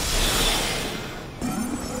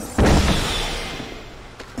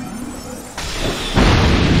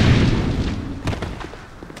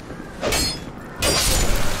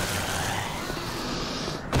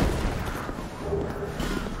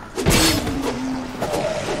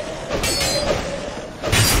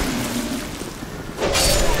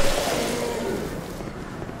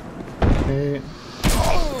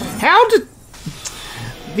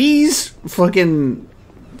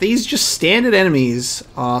 These just standard enemies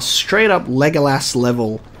are straight up Legolas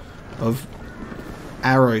level of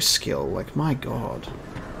arrow skill. Like, my god.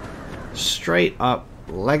 Straight up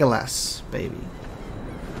Legolas, baby.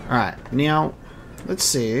 Alright, now, let's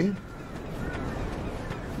see.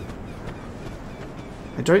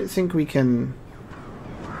 I don't think we can...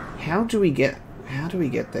 How do we get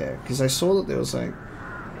there? Because I saw that there was like...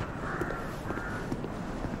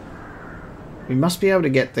 We must be able to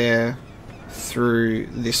get there through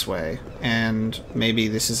this way, and maybe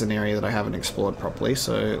this is an area that I haven't explored properly,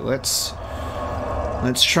 so let's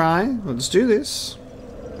try. Let's do this.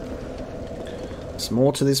 There's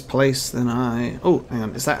more to this place than I... Oh, hang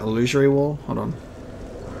on. Is that illusory wall? Hold on.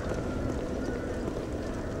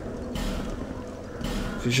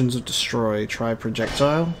 Visions of Destroy. Try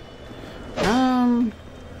projectile.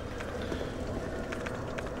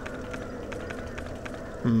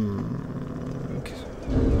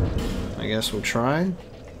 I guess we'll try.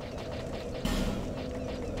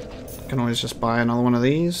 Can always just buy another one of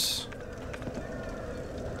these.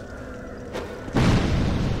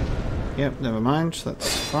 Yep, never mind.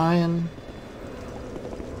 That's fine.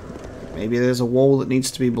 Maybe there's a wall that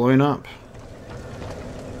needs to be blown up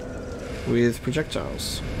with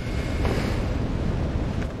projectiles.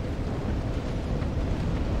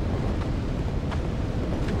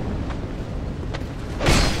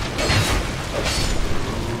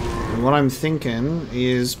 What I'm thinking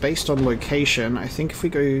is, based on location, I think if we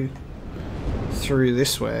go through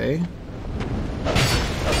this way...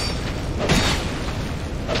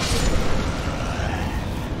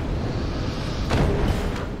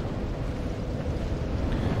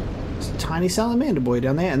 There's a tiny salamander boy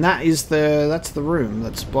down there, and that's the room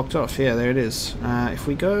that's blocked off. Yeah, there it is. If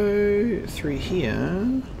we go through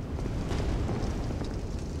here...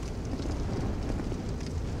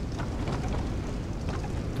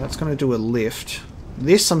 That's going to do a lift.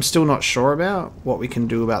 This I'm still not sure about, what we can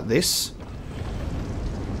do about this.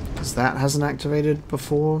 Because that hasn't activated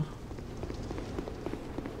before.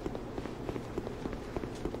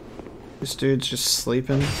 This dude's just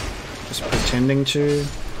sleeping. Just pretending to.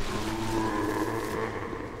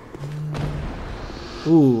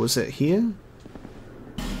 Ooh, was it here?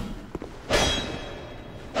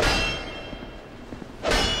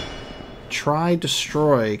 Try,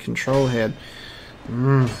 destroy, control head.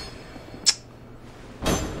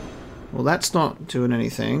 Well, that's not doing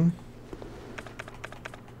anything.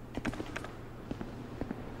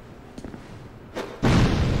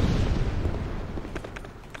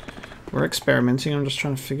 We're experimenting. I'm just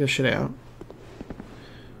trying to figure shit out.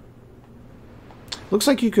 Looks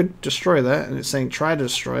like you could destroy that, and it's saying try to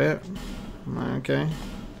destroy it. Okay.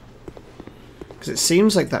 Because it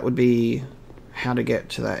seems like that would be how to get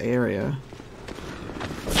to that area.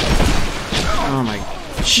 Oh my...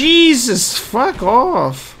 Jesus! Fuck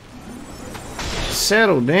off!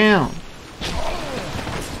 Settle down.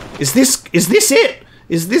 Is this it?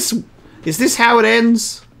 Is this how it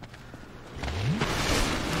ends?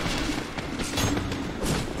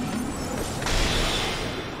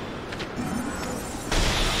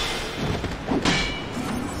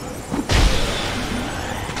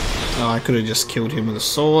 Oh, I could have just killed him with a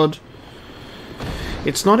sword.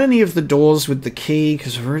 It's not any of the doors with the key,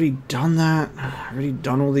 because I've already done that. I've already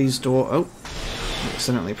done all these doors. Oh,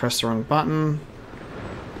 accidentally pressed the wrong button.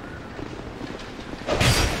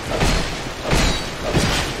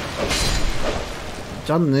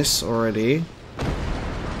 Done this already.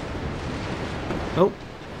 Oh.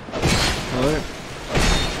 Hello.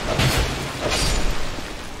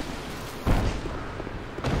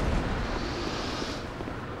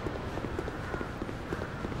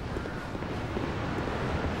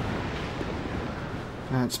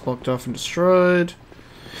 That's blocked off and destroyed.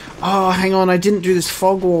 Oh, hang on, I didn't do this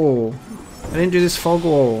fog wall. I didn't do this fog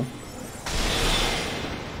wall.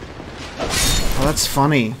 Oh, that's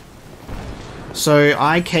funny. So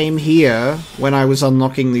I came here when I was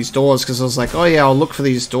unlocking these doors because I was like, oh yeah, I'll look for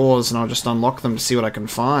these doors and I'll just unlock them to see what I can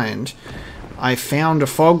find. I found a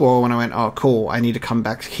fog wall and I went, oh cool, I need to come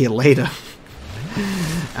back here later.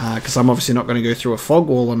 Because I'm obviously not going to go through a fog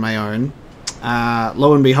wall on my own.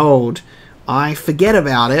 Lo and behold, I forget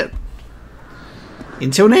about it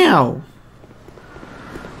until now.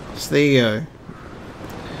 So there you go.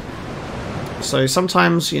 So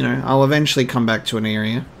sometimes, you know, I'll eventually come back to an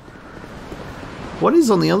area. What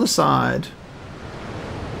is on the other side?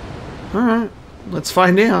 Alright, let's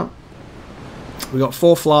find out. We got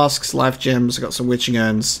 4 flasks, life gems, got some witching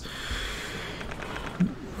urns.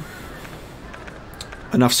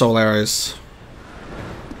 Enough soul arrows.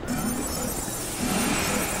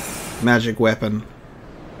 Magic weapon.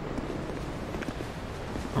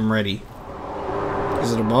 I'm ready.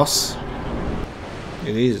 Is it a boss?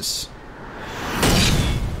 It is.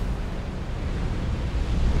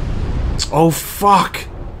 Oh fuck!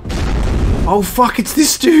 Oh fuck, it's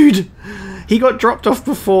this dude! He got dropped off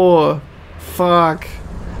before. Fuck.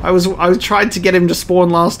 I was trying to get him to spawn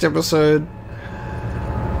last episode.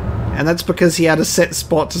 And that's because he had a set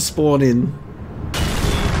spot to spawn in.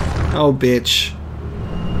 Oh bitch.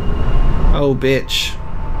 Oh bitch.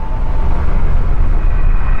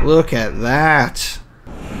 Look at that.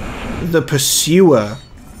 The Pursuer.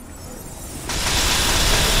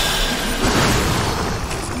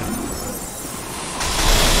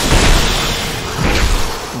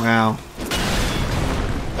 Wow.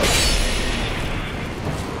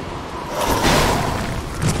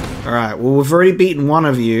 Alright, well we've already beaten one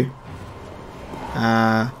of you.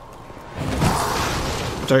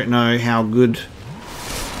 Don't know how good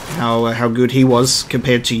he was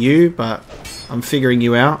compared to you, but I'm figuring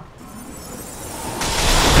you out.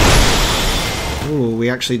 Ooh, we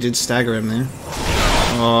actually did stagger him there.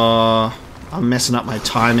 Oh, I'm messing up my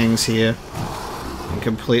timings here. I'm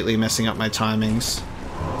completely messing up my timings.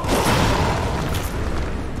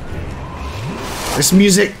 This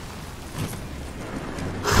music.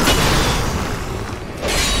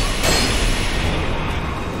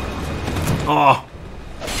 Oh.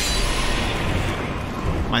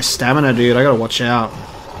 My stamina, dude. I gotta watch out.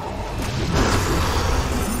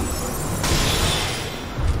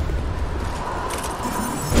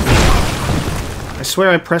 I swear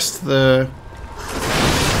I pressed the...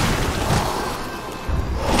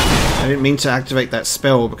 I didn't mean to activate that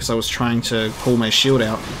spell because I was trying to pull my shield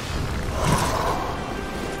out.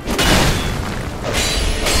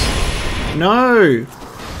 No!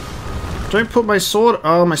 Don't put my sword...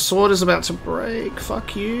 Oh, my sword is about to break.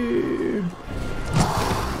 Fuck you.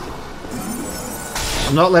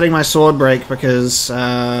 I'm not letting my sword break because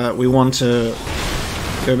we want to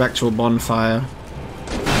go back to a bonfire.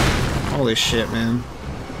 Holy shit, man.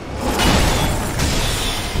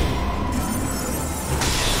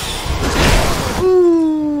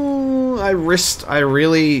 Ooh, I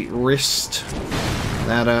really risked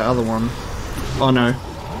that other one. Oh no.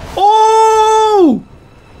 Oh!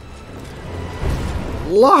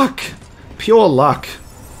 Luck! Pure luck.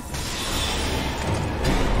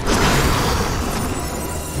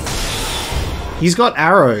 He's got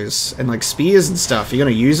arrows and like spears and stuff. You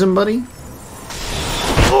gonna use them, buddy?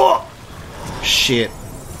 Oh! Shit.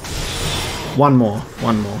 One more.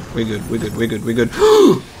 We're good.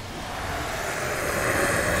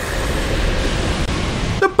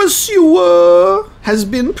 The pursuer has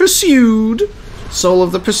been pursued. Soul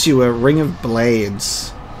of the pursuer, ring of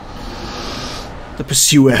blades. The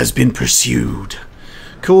pursuer has been pursued.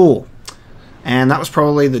 Cool. And that was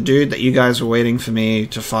probably the dude that you guys were waiting for me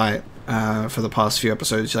to fight for the past few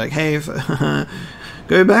episodes. You're like, hey,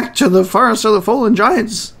 go back to the Forest of the Fallen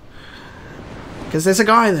Giants. Because there's a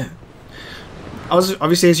guy there.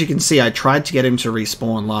 Obviously, as you can see, I tried to get him to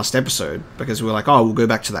respawn last episode. Because we were like, oh, we'll go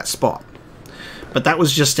back to that spot. But that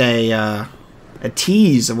was just a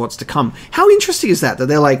tease of what's to come. How interesting is that? That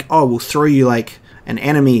they're like, oh, we'll throw you like an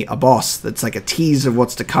enemy, a boss, that's like a tease of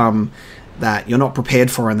what's to come that you're not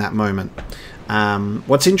prepared for in that moment.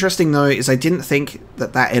 What's interesting though is I didn't think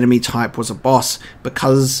that that enemy type was a boss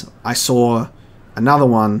because I saw another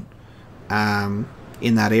one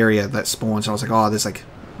in that area that spawns. I was like, oh, there's like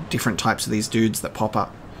different types of these dudes that pop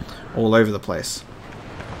up all over the place.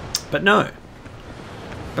 But no.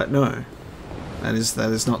 That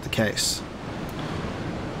is not the case.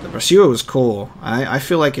 The pursuer was cool. I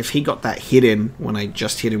feel like if he got that hit in when I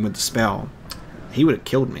just hit him with the spell, he would have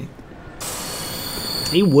killed me.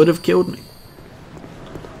 He would have killed me.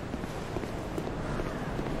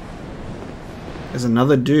 There's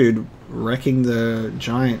another dude wrecking the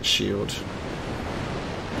giant shield.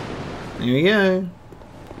 There we go.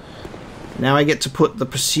 Now I get to put the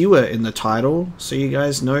pursuer in the title, so you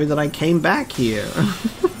guys know that I came back here.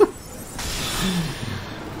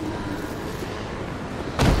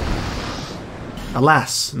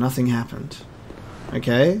 Alas, nothing happened.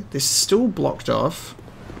 Okay, this is still blocked off.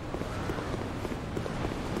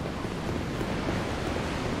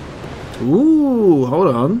 Ooh,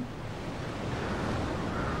 hold on.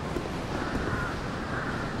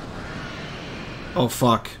 Oh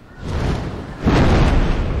fuck.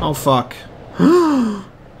 Oh fuck.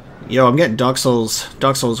 Yo, I'm getting Dark Souls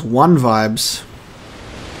 1 vibes.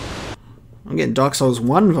 I'm getting Dark Souls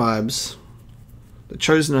 1 vibes. The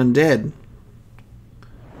Chosen Undead.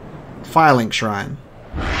 Firelink Shrine.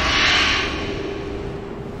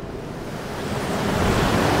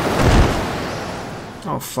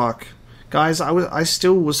 Oh fuck. Guys, I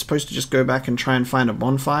still was supposed to just go back and try and find a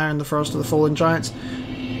bonfire in the Forest of the Fallen Giants.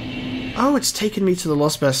 Oh, it's taken me to the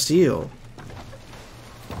Lost Bastille.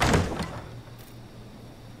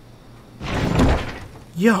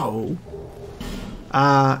 Yo.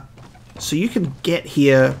 So you can get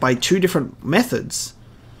here by two different methods.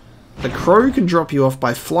 The crow can drop you off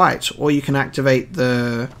by flight, or you can activate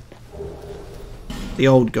the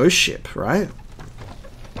old ghost ship, right?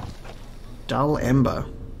 Dull Ember.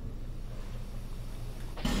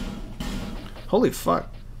 Holy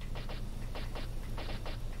fuck.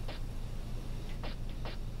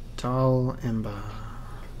 Dull Ember.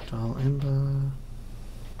 Dull Ember.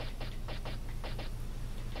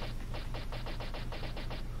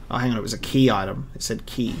 Oh, hang on, it was a key item. It said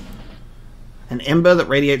key. An ember that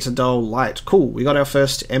radiates a dull light. Cool, we got our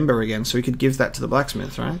first ember again, so we could give that to the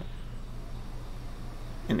blacksmith, right?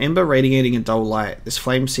 An ember radiating a dull light. This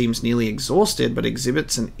flame seems nearly exhausted, but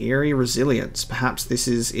exhibits an eerie resilience. Perhaps this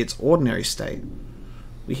is its ordinary state.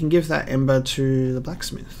 We can give that ember to the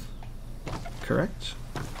blacksmith. Correct?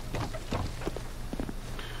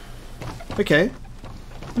 Okay.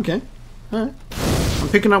 Okay. Alright. I'm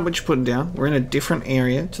picking up what you're putting down. We're in a different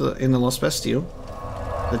area in the Lost Bastille.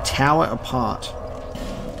 The tower apart.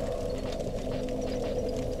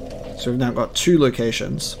 So we've now got two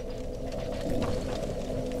locations.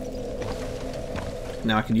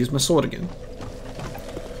 Now I can use my sword again.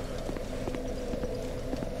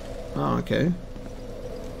 Oh, okay.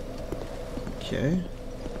 Okay.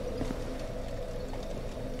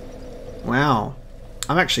 Wow.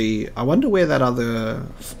 I wonder where that other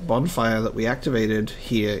bonfire that we activated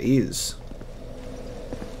here is.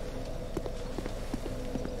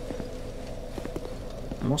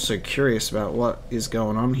 I'm also curious about what is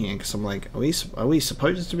going on here, because I'm like, are we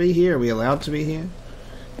supposed to be here? Are we allowed to be here?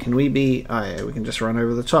 Can we be... Oh yeah, we can just run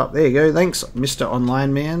over the top. There you go. Thanks, Mr.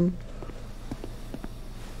 Online Man.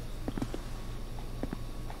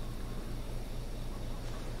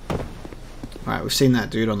 Alright, we've seen that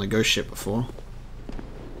dude on the ghost ship before.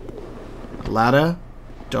 Ladder.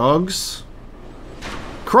 Dogs.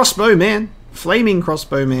 Crossbow man. Flaming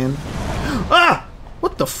crossbow man. Ah!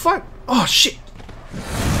 What the fuck? Oh shit!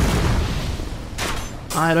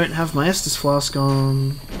 I don't have my Estus flask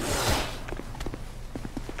on.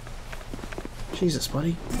 Jesus,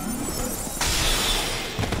 buddy.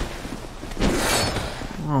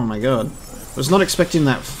 Oh my god. Was not expecting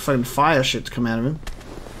that fucking fire shit to come out of him.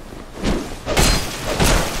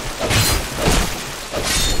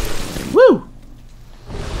 Woo!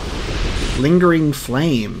 Lingering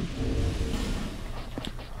flame.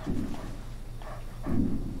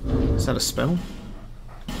 Is that a spell?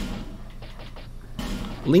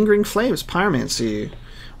 Lingering flames, pyromancy.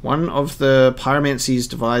 One of the pyromancies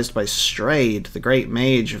devised by Strayed, the great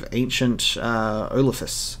mage of ancient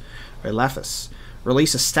Olafus.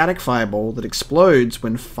 Release a static fireball that explodes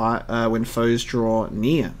when foes draw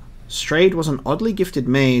near. Strayed was an oddly gifted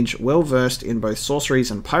mage, well versed in both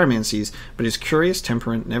sorceries and pyromancies, but his curious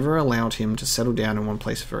temperament never allowed him to settle down in one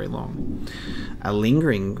place for very long. A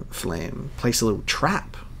lingering flame. Place a little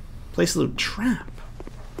trap. Place a little trap.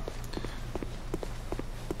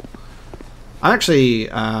 I actually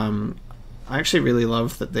really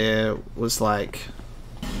love that there was like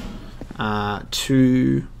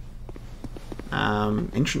two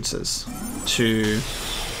entrances to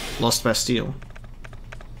Lost Bastille.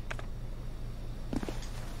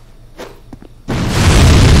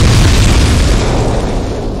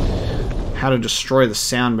 How to destroy the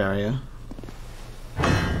sound barrier.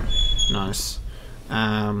 Nice.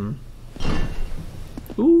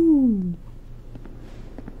 Ooh.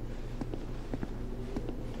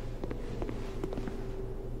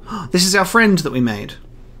 This is our friend that we made.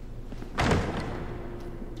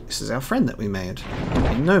 This is our friend that we made.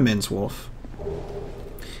 In No Man's Wharf.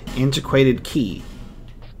 Antiquated key.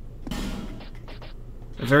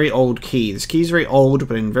 A very old key. This key is very old,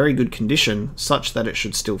 but in very good condition, such that it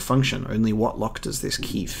should still function. Only what lock does this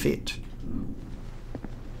key fit?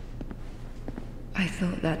 I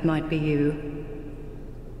thought that might be you.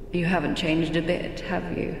 You haven't changed a bit,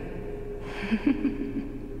 have you?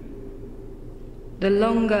 The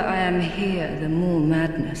longer I am here, the more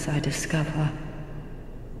madness I discover.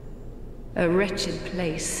 A wretched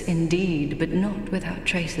place indeed, but not without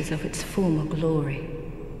traces of its former glory.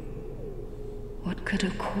 What could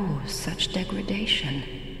have caused such degradation?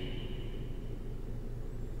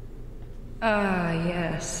 Ah,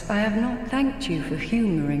 yes, I have not thanked you for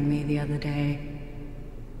humoring me the other day.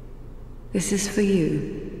 This is for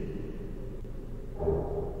you.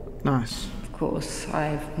 Nice. Of course,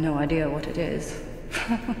 I've no idea what it is.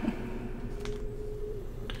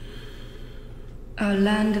 Our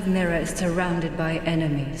land of Mirror is surrounded by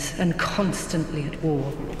enemies and constantly at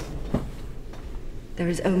war. There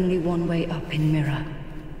is only one way up in Mirror.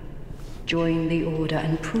 Join the Order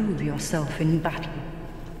and prove yourself in battle.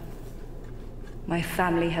 My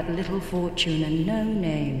family had little fortune and no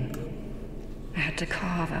name. I had to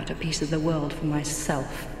carve out a piece of the world for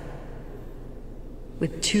myself.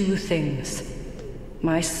 With two things.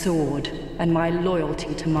 My sword and my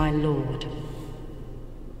loyalty to my lord.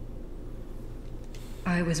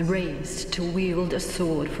 I was raised to wield a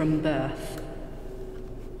sword from birth.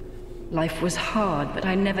 Life was hard, but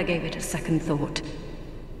I never gave it a second thought.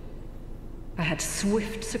 I had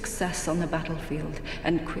swift success on the battlefield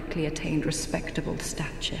and quickly attained respectable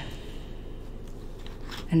stature.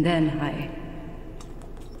 And then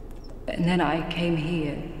I came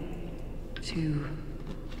here to...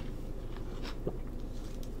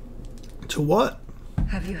 To what?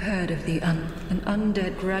 Have you heard of an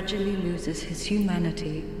undead gradually loses his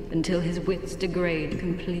humanity until his wits degrade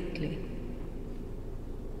completely.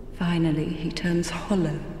 Finally, he turns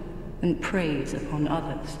hollow and preys upon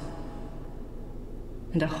others.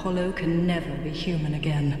 And a hollow can never be human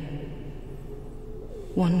again.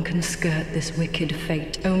 One can skirt this wicked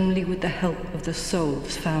fate only with the help of the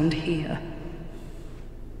souls found here.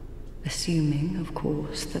 Assuming, of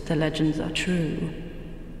course, that the legends are true.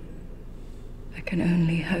 I can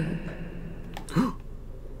only hope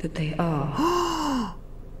that they are.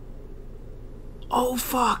 Oh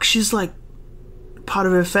fuck, she's like part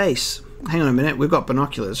of her face. Hang on a minute, we've got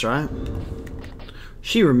binoculars, right?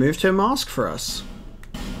 She removed her mask for us.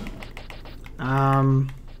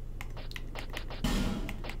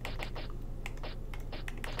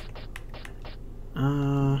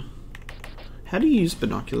 How do you use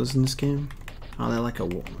binoculars in this game? Oh, they're like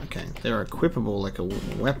okay, they're equipable like a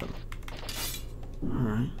weapon.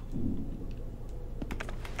 Alright.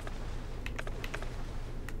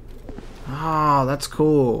 Ah, that's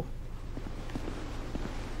cool.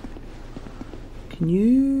 Can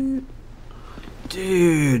you...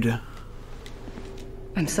 Dude.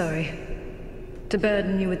 I'm sorry to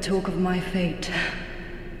burden you with talk of my fate.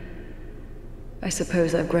 I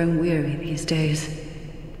suppose I've grown weary these days.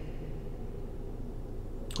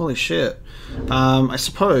 Holy shit. I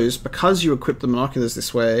suppose because you equip the binoculars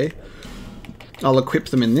this way, I'll equip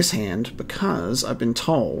them in this hand because I've been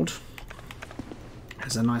told,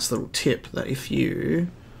 as a nice little tip, that if you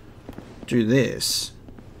do this,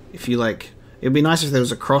 if you like, it'd be nice if there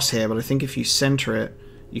was a crosshair, but I think if you center it,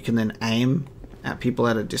 you can then aim at people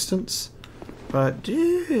at a distance. But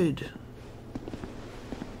dude,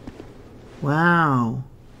 wow.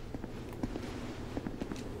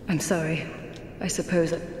 I'm sorry. I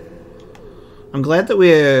suppose it... I'm glad that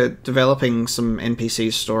we're developing some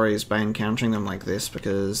NPC stories by encountering them like this,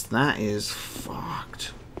 because that is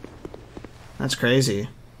fucked. That's crazy.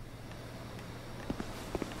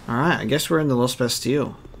 Alright, I guess we're in the Lost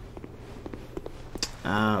Bastille.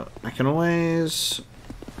 I can always...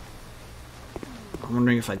 I'm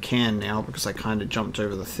wondering if I can now, because I kind of jumped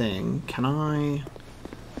over the thing. Can I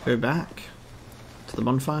go back to the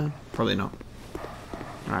bonfire? Probably not.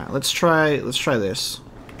 Alright, let's try this.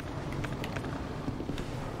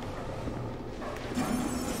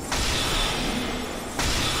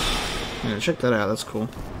 Yeah, check that out, that's cool.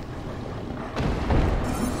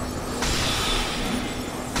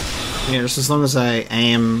 Yeah, just as long as I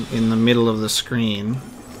aim in the middle of the screen,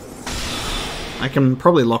 I can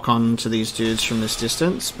probably lock on to these dudes from this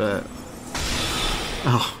distance, but...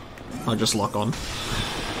 Oh, I'll just lock on.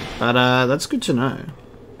 But that's good to know.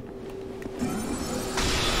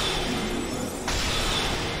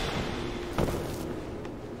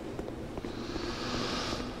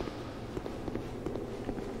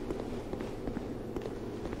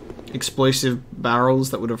 Explosive barrels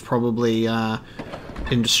that would have probably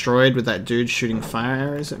been destroyed with that dude shooting fire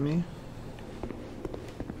arrows at me.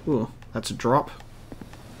 Ooh, that's a drop.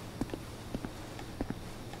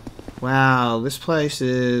 Wow, this place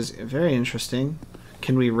is very interesting.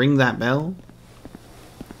 Can we ring that bell?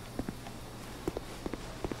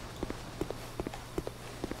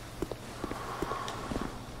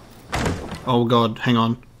 Oh god, hang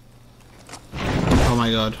on. Oh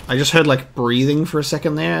my god. I just heard like breathing for a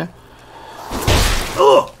second there.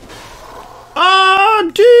 Oh!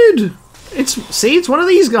 Oh, dude! See, it's one of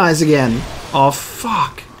these guys again. Oh,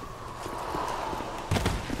 fuck.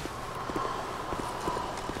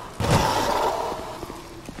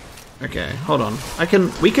 Okay, hold on.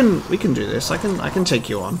 We can do this. I can take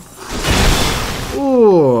you on.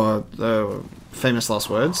 Ooh, the famous last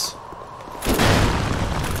words.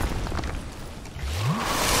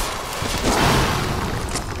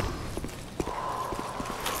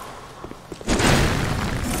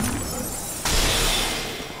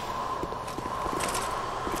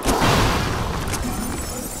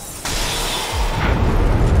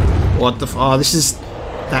 What the oh, this is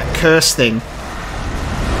that curse thing.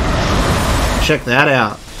 Check that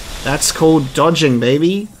out. That's called dodging,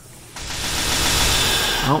 baby.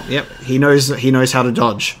 Oh, yep, he knows how to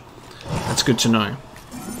dodge. That's good to know.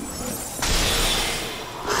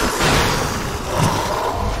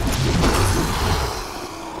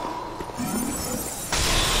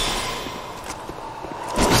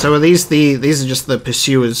 So are these are just the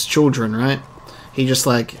pursuer's children, right? He just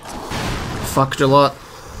like fucked a lot.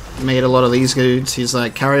 Made a lot of these dudes. He's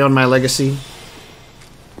like, carry on my legacy.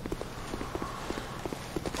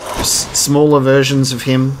 Smaller versions of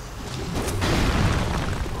him.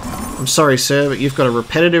 I'm sorry, sir, but you've got a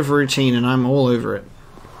repetitive routine and I'm all over it.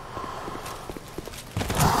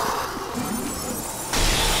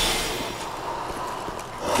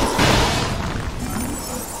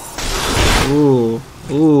 Ooh,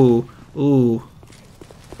 ooh, ooh.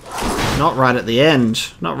 Not right at the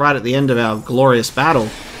end. Not right at the end of our glorious battle.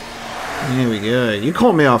 There we go. You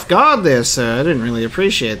caught me off guard there, sir. I didn't really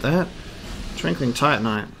appreciate that. Twinkling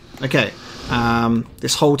Titanite. Okay.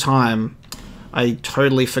 This whole time, I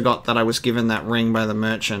totally forgot that I was given that ring by the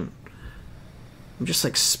merchant. I'm just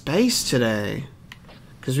like, space today.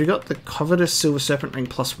 Because we got the Covetous Silver Serpent Ring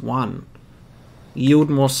 +1.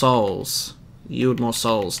 Yield more souls. Yield more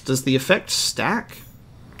souls. Does the effect stack?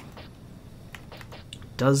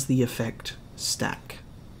 Does the effect stack?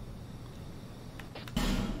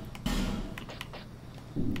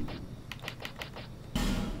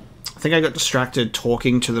 I think I got distracted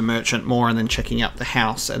talking to the merchant more and then checking out the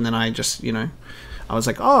house, and then I just, you know, I was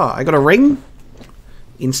like, oh, I got a ring.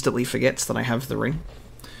 Instantly forgets that I have the ring.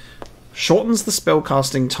 Shortens the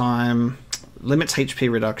spellcasting time, limits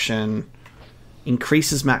HP reduction,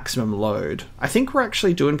 increases maximum load. I think we're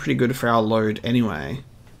actually doing pretty good for our load anyway,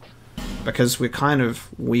 because we're kind of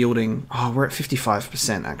wielding... Oh, we're at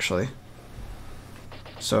 55% actually.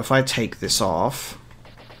 So if I take this off,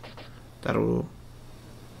 that'll...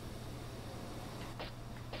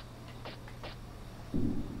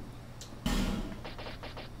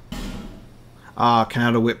 Ah, can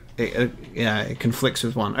auto whip. Yeah, it conflicts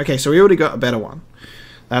with one. Okay, so we already got a better one.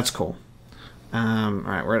 That's cool.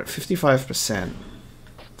 Alright, we're at 55%.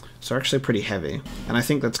 So we're actually pretty heavy. And I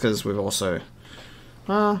think that's because we've also...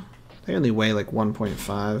 They only weigh like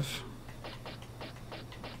 1.5.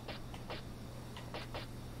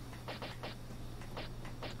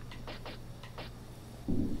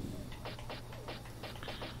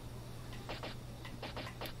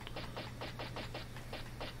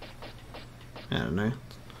 I don't know.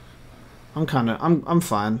 I'm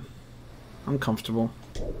fine. I'm comfortable.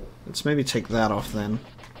 Let's maybe take that off then.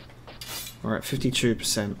 We're at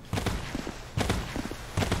 52%.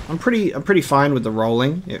 I'm pretty fine with the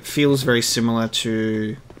rolling. It feels very similar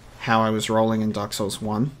to how I was rolling in Dark Souls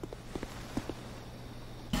 1.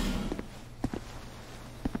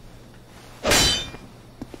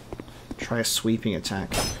 Try a sweeping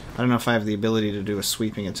attack. I don't know if I have the ability to do a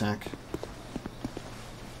sweeping attack.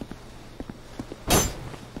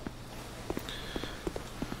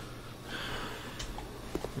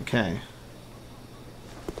 Okay.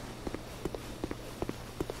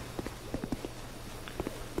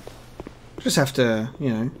 Just have to, you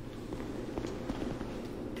know,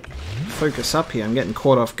 focus up here. I'm getting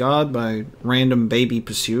caught off guard by random baby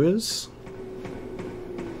pursuers.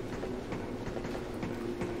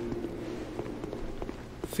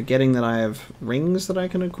 Forgetting that I have rings that I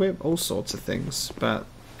can equip, all sorts of things. But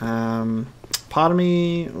part of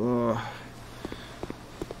me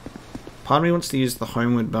wants to use the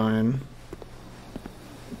Homeward Bone.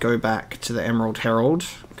 Go back to the Emerald Herald.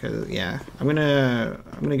 Okay, yeah, I'm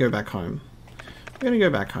gonna go back home. I'm gonna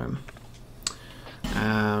go back home,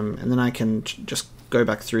 and then I can just go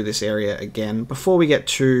back through this area again before we get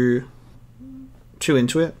too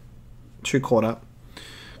into it, too caught up.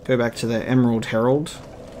 Go back to the Emerald Herald.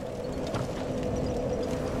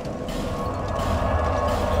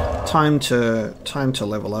 Time to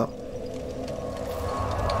level up,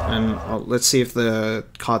 and let's see if the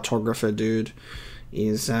cartographer dude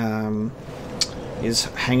is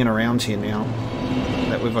hanging around here now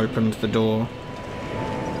that we've opened the door.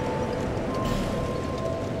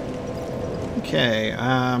 Okay,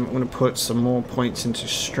 I'm going to put some more points into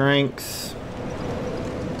strength.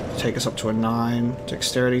 Take us up to a 9.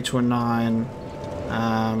 Dexterity to a 9.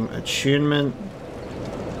 Attunement.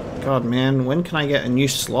 God, man, when can I get a new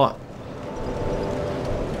slot?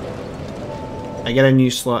 I get a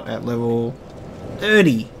new slot at level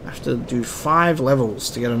 30. I have to do 5 levels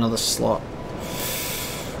to get another slot.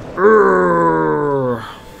 Urgh.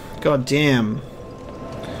 God damn.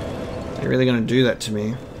 They're really going to do that to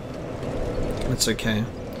me. That's okay.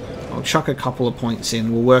 I'll chuck a couple of points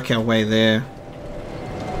in. We'll work our way there.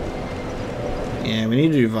 Yeah, we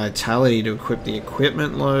need to do Vitality to equip the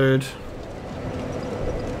equipment load.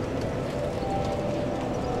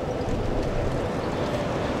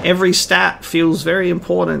 Every stat feels very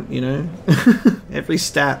important, you know? Every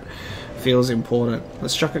stat feels important.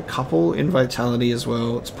 Let's chuck a couple in Vitality as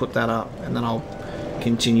well. Let's put that up, and then I'll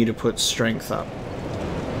continue to put Strength up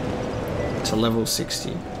to level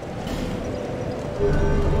 60.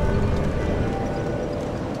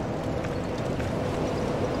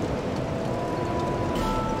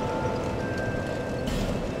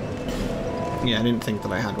 Yeah, I didn't think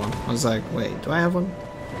that I had one. I was like, wait, do I have one?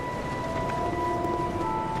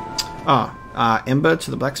 Ah, Ember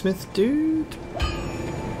to the blacksmith dude?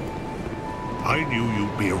 I knew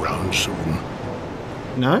you'd be around soon.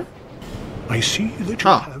 No? I see that you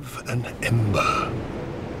have an ember.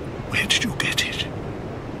 Where did you get it?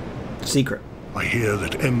 Secret. I hear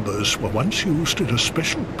that embers were once used in a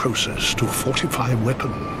special process to fortify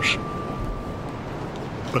weapons.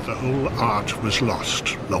 But the whole art was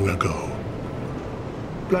lost long ago.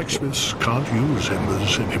 Blacksmiths can't use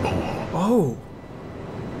embers anymore. Oh.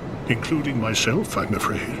 Including myself, I'm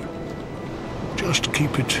afraid. Just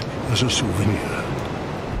keep it as a souvenir.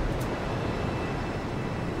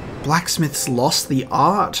 Blacksmiths lost the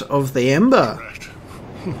art of the ember. Right.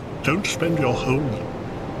 Don't spend your whole...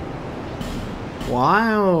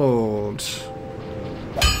 Wild.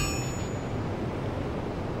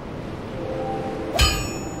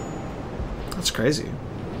 That's crazy.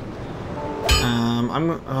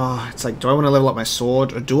 It's like, do I want to level up my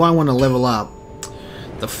sword, or do I want to level up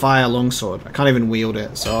the fire longsword? I can't even wield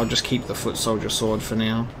it, so I'll just keep the foot soldier sword for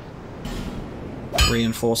now.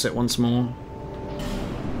 Reinforce it once more.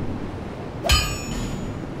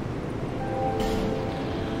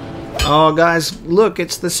 Oh, guys, look,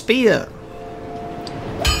 it's the spear.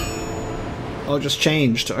 I'll just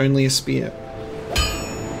change to only a spear.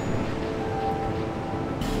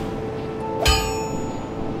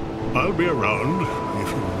 I'll be around if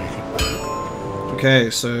you make it back. Okay,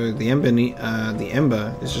 so the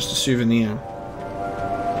ember is just a souvenir.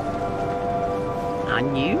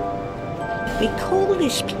 And you? We call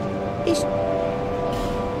this place...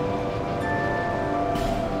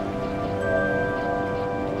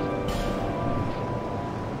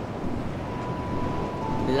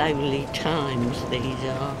 lowly times these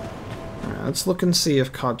are. Alright, let's look and see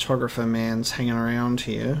if Cartographer Man's hanging around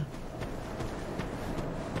here.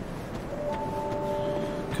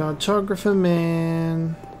 Cartographer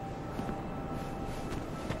Man.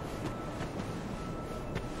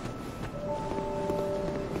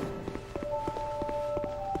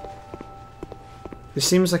 This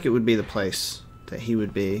seems like it would be the place that he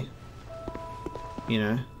would be. You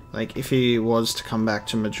know, like if he was to come back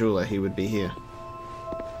to Majula, he would be here.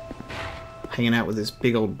 Hanging out with this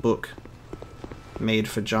big old book made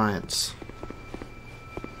for giants.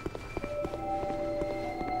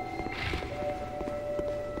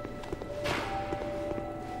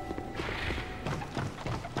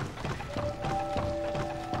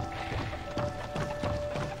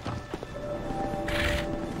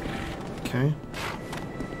 Okay.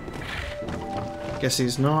 Guess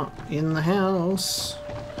he's not in the house.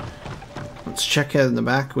 Let's check out in the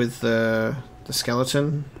back with the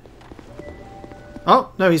skeleton.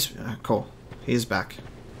 Oh, no, he's... cool. He's back.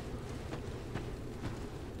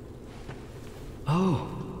 Oh,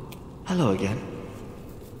 hello again.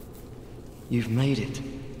 You've made it.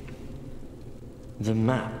 The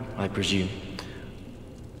map, I presume.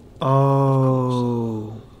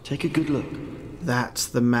 Oh. Take a good look. That's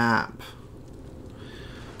the map.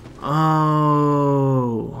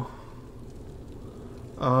 Oh.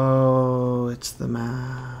 Oh, it's the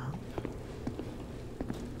map.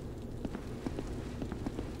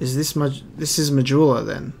 Is this this is Majula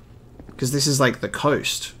then? Because this is like the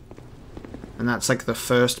coast. And that's like the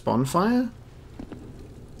first bonfire?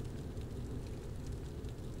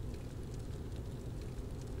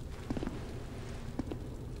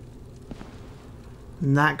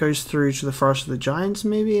 And that goes through to the Forest of the Giants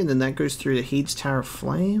maybe? And then that goes through to Heed's Tower of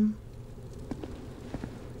Flame?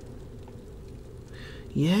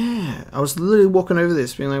 Yeah. I was literally walking over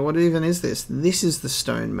this being like, what even is this? This is the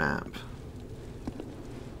stone map.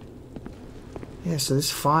 Yeah, so this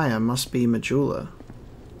fire must be Majula.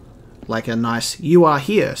 Like a nice "you are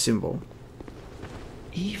here" symbol.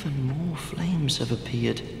 Even more flames have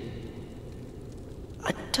appeared.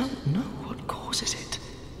 I don't know what causes it.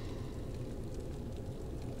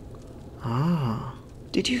 Ah.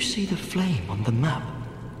 Did you see the flame on the map?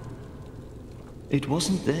 It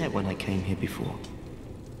wasn't there when I came here before.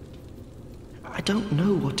 I don't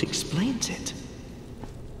know what explains it.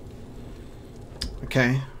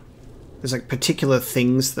 Okay. There's like particular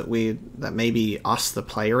things that maybe us, the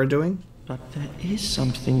player, are doing. But there is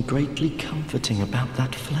something greatly comforting about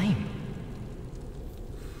that flame.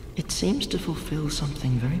 It seems to fulfill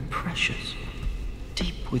something very precious,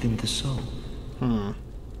 deep within the soul.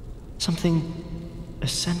 Something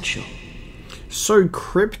essential. So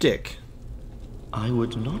cryptic. I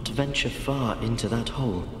would not venture far into that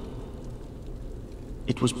hole.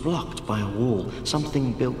 It was blocked by a wall,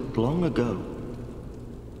 something built long ago.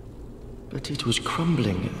 But it was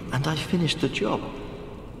crumbling, and I finished the job.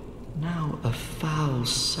 Now a foul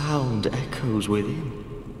sound echoes within.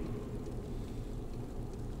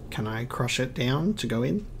 Can I crush it down to go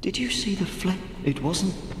in? Did you see the flame? It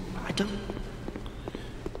wasn't... I don't...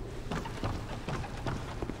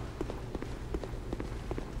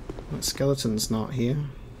 That skeleton's not here.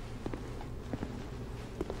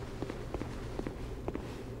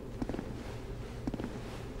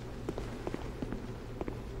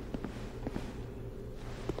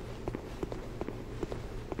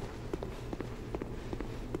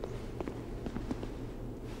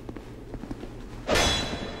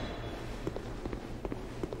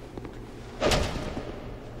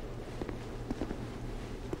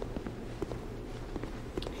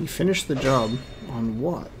 He finished the job on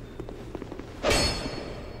what?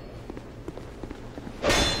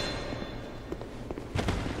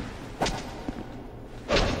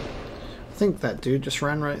 I think that dude just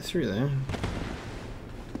ran right through there.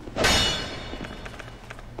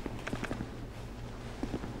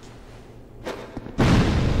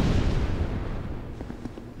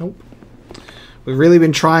 Nope. We've really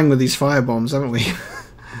been trying with these firebombs, haven't we?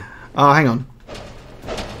 Oh, hang on.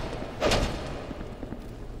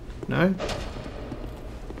 No?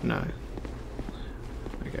 No.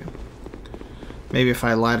 Okay. Maybe if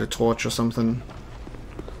I light a torch or something,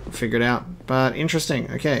 I'll figure it out. But interesting.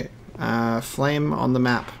 Okay. Flame on the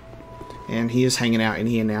map. And he is hanging out in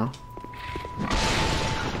here now.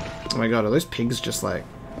 Oh my god, are those pigs just like...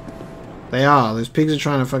 They are. Those pigs are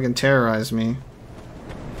trying to fucking terrorize me.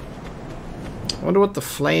 I wonder what the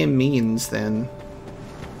flame means then.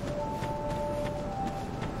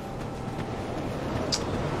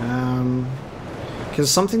 Because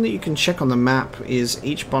something that you can check on the map is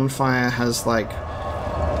each bonfire has like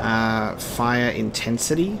 5 fire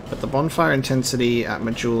intensity, but the bonfire intensity at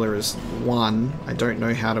Majula is 1. I don't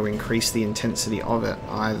know how to increase the intensity of it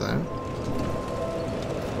either.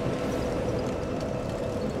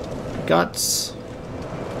 Guts.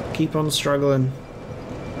 Keep on struggling.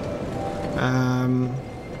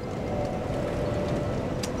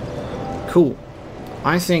 Cool.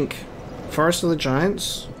 I think Forest of the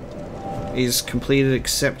Giants is completed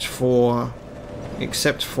except for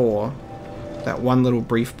that one little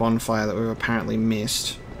brief bonfire that we've apparently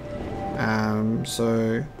missed.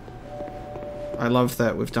 So I love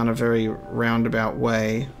that we've done a very roundabout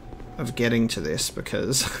way of getting to this,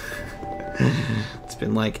 because it's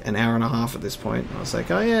been like an hour and a half at this point. I was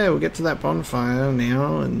like, oh yeah, we'll get to that bonfire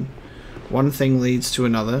now, and one thing leads to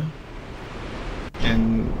another,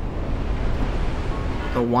 and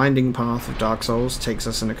the winding path of Dark Souls takes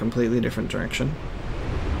us in a completely different direction.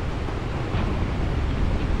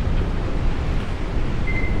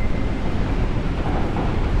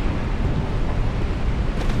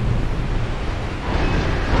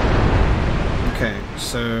 Okay,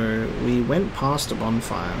 so we went past a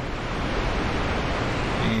bonfire,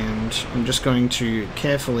 and I'm just going to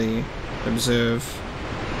carefully observe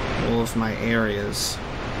all of my areas.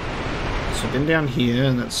 So I've been down here,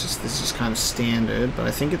 and this is kind of standard, but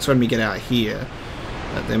I think it's when we get out here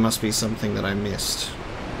that there must be something that I missed.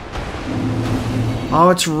 Oh,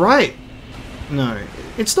 it's right! No,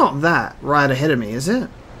 it's not that right ahead of me, is it?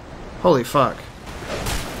 Holy fuck.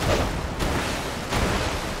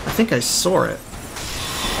 I think I saw it.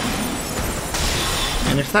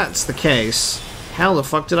 And if that's the case, how the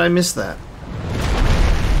fuck did I miss that?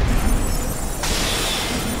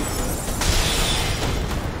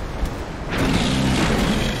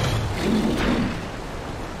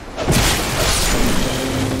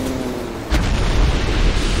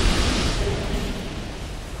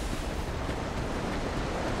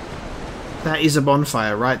 That is a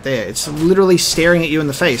bonfire right there. It's literally staring at you in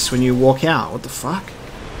the face when you walk out. What the fuck?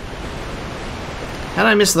 How did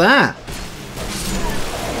I miss that?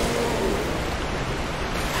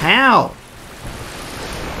 How?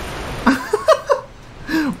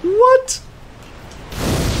 What?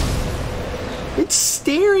 It's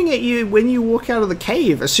staring at you when you walk out of the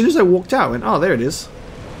cave. As soon as I walked out, I went, oh, there it is.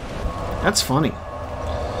 That's funny.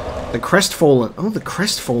 The Crestfallen. Oh, the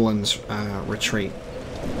Crestfallen's retreat.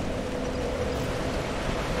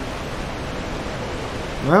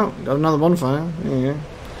 Well, got another bonfire. There you go.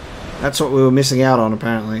 That's what we were missing out on,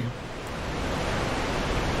 apparently.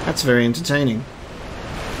 That's very entertaining.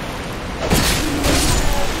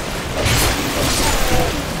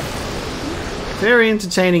 Very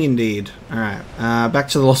entertaining indeed. Alright, back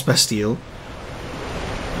to the Lost Bastille.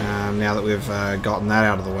 Now that we've gotten that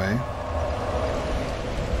out of the way.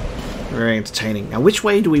 Very entertaining. Now, which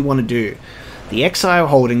way do we want to do? The Exile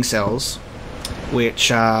holding cells, which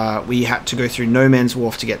we had to go through No Man's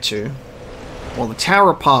Wharf to get to, or the Tower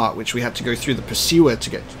Apart, which we had to go through the Pursuer to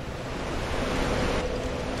get to.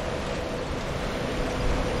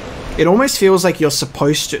 It almost feels like you're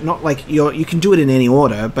supposed to, not like you can do it in any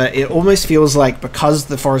order, but it almost feels like because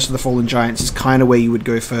the Forest of the Fallen Giants is kind of where you would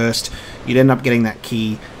go first, you'd end up getting that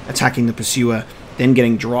key, attacking the Pursuer, then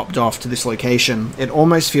getting dropped off to this location. It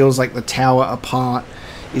almost feels like the Tower Apart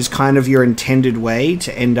is kind of your intended way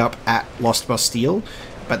to end up at Lost Bastille,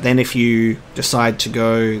 but then if you decide to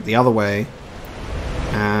go the other way,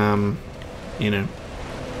 you know,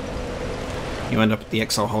 you end up at the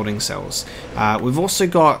Exile holding cells. We've also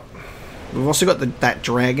got that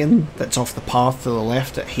dragon that's off the path to the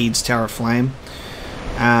left at Heed's Tower of Flame.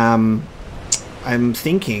 I'm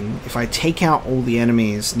thinking if I take out all the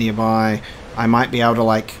enemies nearby, I might be able to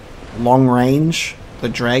like long range the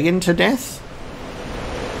dragon to death.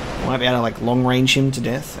 Might be able to like long range him to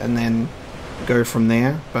death and then go from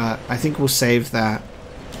there. But I think we'll save that.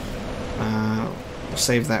 We'll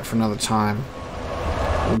save that for another time.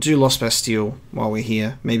 We'll do Lost Bastille while we're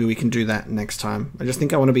here. Maybe we can do that next time. I just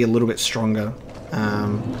think I want to be a little bit stronger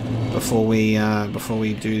before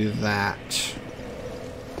we do that.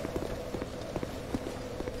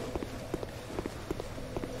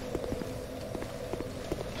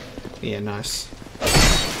 Yeah, nice.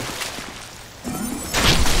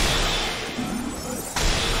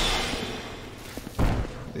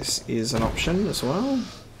 This is an option as well.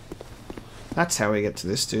 That's how we get to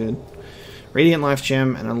this dude. Radiant Life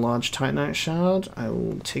Gem and a large Titanite Shard. I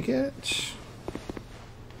will take it.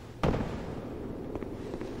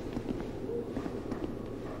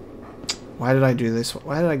 Why did I do this?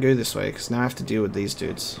 Why did I go this way? Because now I have to deal with these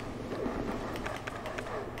dudes.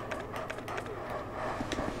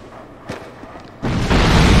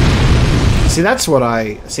 See, that's what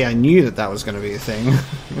I... See, I knew that that was going to be a thing.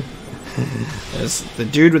 The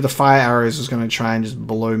dude with the fire arrows was going to try and just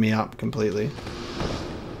blow me up completely.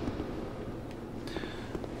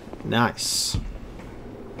 Nice.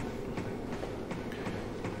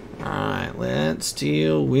 Alright, let's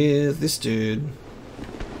deal with this dude.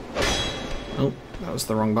 Oh, that was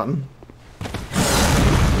the wrong button.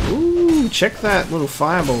 Ooh, check that little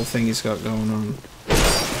fireball thing he's got going on.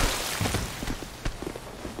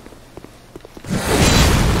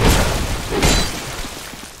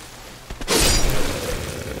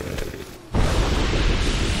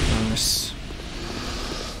 Nice.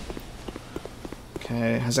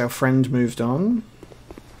 Okay, has our friend moved on?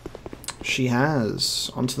 She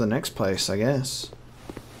has. On to the next place, I guess.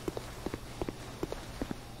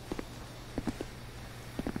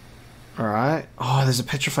 Alright. Oh, there's a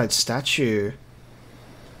petrified statue.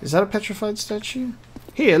 Is that a petrified statue?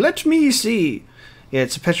 Here, let me see. Yeah,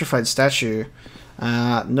 it's a petrified statue.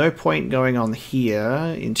 No point going on here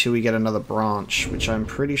until we get another branch, which I'm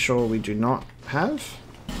pretty sure we do not have.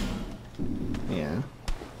 Yeah.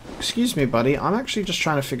 Excuse me, buddy. I'm actually just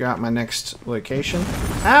trying to figure out my next location.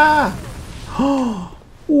 Ah!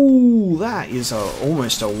 Ooh, that is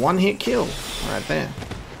almost a one-hit kill right there.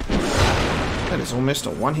 That is almost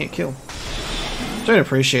a one-hit kill. Don't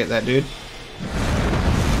appreciate that, dude.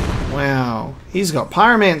 Wow. He's got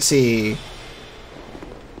pyromancy.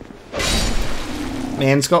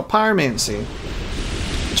 Man's got pyromancy.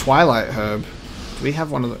 Twilight herb. Do we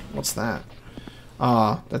have one of the... What's that?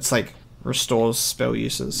 Ah, that's like restores spell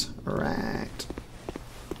uses. Right.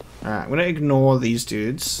 Alright, I'm going to ignore these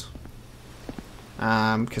dudes.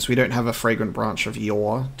 Because we don't have a fragrant branch of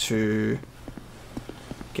yore to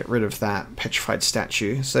get rid of that petrified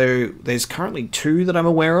statue. So there's currently 2 that I'm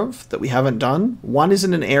aware of that we haven't done. One is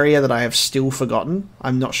in an area that I have still forgotten.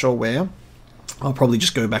 I'm not sure where. I'll probably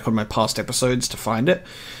just go back on my past episodes to find it.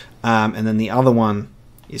 And then the other one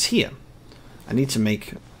is here. I need to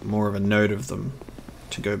make more of a note of them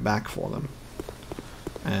to go back for them.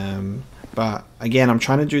 But again, I'm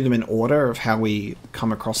trying to do them in order of how we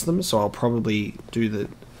come across them, so I'll probably do the...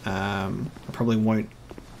 I probably won't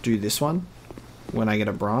do this one when I get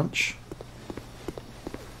a branch.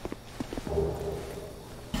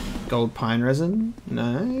 Gold pine resin.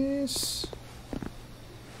 Nice.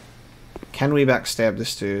 Can we backstab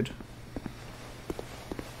this dude?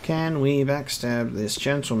 Can we backstab this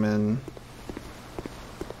gentleman?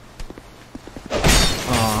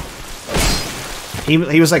 He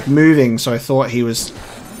was like moving, so I thought he was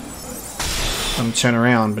gonna turn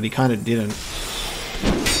around, but he kind of didn't.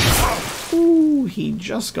 Ooh, he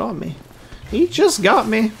just got me. He just got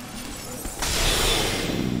me.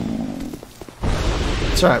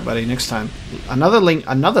 It's alright, buddy. Next time. Another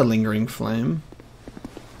lingering flame.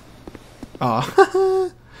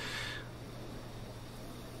 Oh.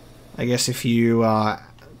 I guess if you are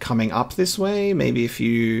coming up this way, maybe if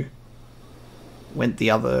you went the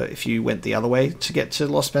other way to get to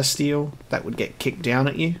Lost Bastille, that would get kicked down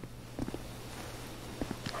at you.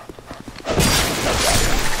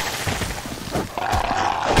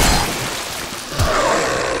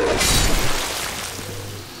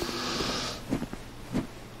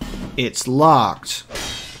 It's locked.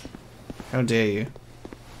 How dare you?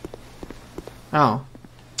 Oh.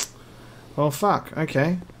 Well, fuck.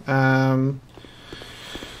 Okay. Alright.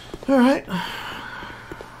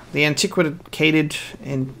 The antiquated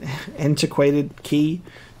key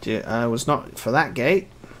was not for that gate.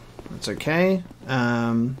 That's okay.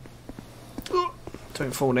 Don't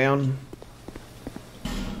fall down.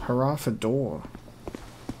 Hurrah for door.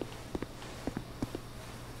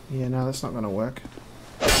 Yeah, no, that's not going to work.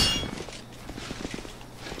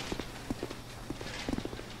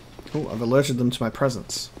 Oh, I've alerted them to my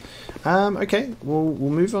presence. Okay, we'll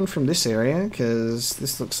move on from this area, because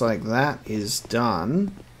this looks like that is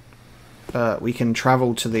done. But we can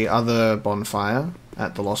travel to the other bonfire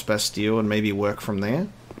at the Lost Bastille and maybe work from there.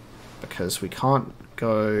 Because we can't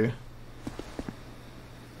go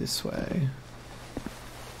this way.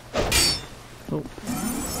 Oh.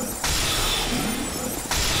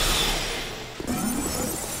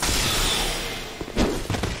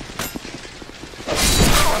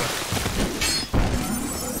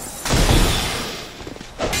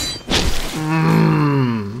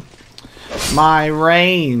 My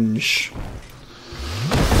range.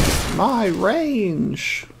 My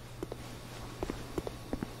range.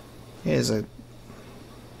 Here's a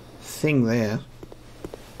thing there.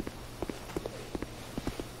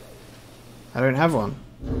 I don't have one.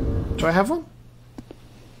 Do I have one?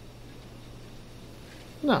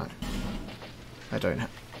 No. I don't have...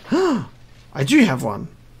 I do have one.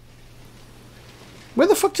 Where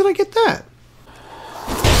the fuck did I get that?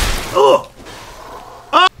 Oh!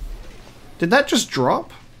 Did that just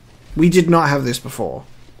drop? We did not have this before.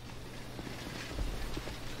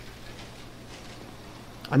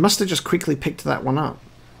 I must have just quickly picked that one up.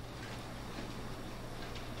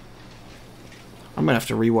 I'm gonna have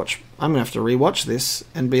to rewatch. I'm gonna have to rewatch this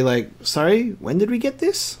and be like, sorry, when did we get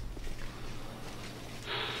this?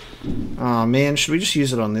 Oh man, should we just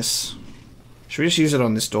use it on this? Should we just use it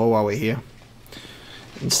on this door while we're here?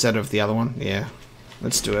 Instead of the other one? Yeah.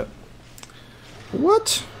 Let's do it.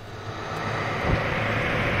 What?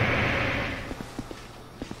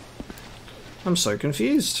 I'm so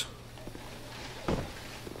confused.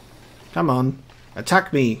 Come on.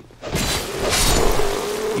 Attack me.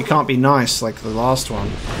 You can't be nice like the last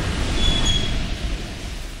one.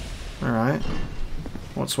 Alright.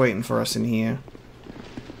 What's waiting for us in here?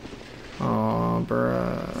 Oh,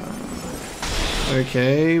 bruh.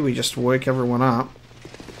 Okay, we just woke everyone up.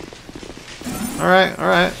 Alright,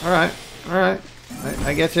 alright, alright, alright.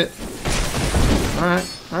 I get it. Alright,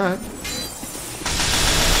 alright.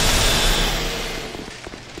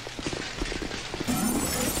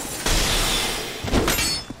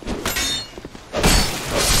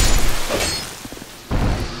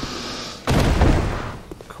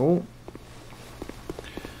 Cool.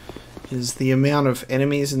 Is the amount of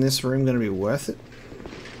enemies in this room going to be worth it?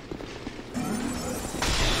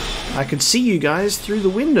 I could see you guys through the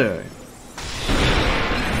window.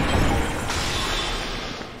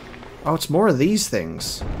 Oh, it's more of these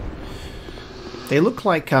things. They look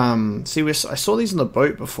like, see, I saw these in the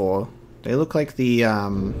boat before. They look like the,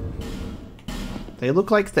 they look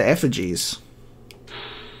like the effigies.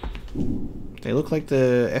 They look like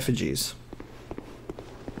the effigies.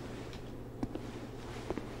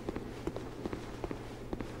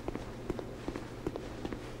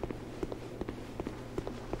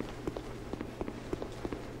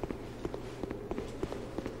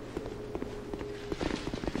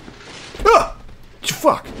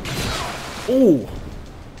 Fuck! Oh!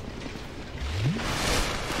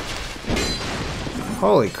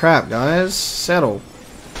 Holy crap, guys. Settle.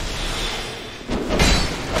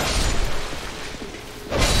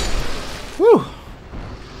 Whew!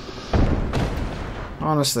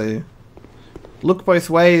 Honestly. Look both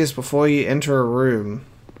ways before you enter a room.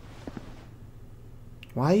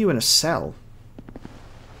 Why are you in a cell?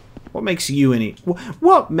 What makes you any...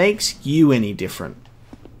 What makes you any different?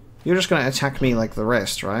 You're just going to attack me like the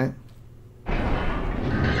rest, right?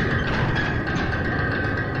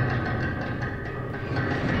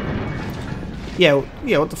 Yeah,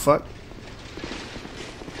 what the fuck?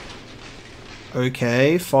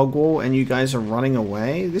 Okay, fog wall, and you guys are running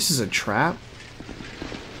away? This is a trap?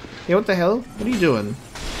 Yeah, what the hell? What are you doing?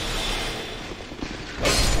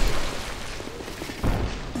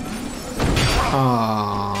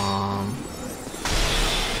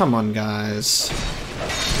 Come on, guys.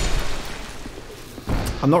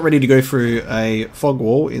 I'm not ready to go through a fog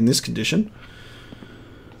wall in this condition.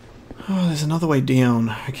 Oh, there's another way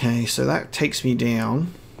down. Okay, so that takes me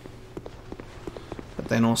down. But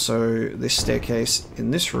then also this staircase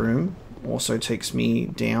in this room also takes me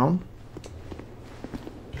down.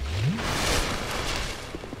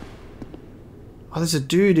 Oh, there's a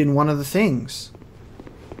dude in one of the things.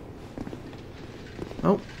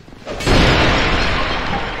 Oh.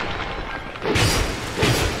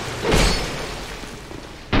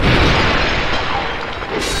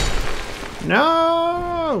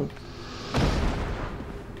 No!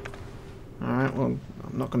 Alright, well,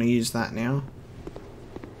 I'm not going to use that now.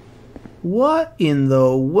 What in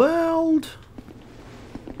the world?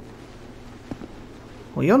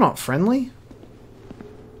 Well, you're not friendly.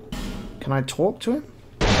 Can I talk to him?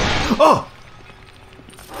 Oh!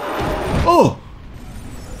 Oh!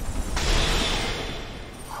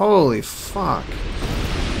 Holy fuck.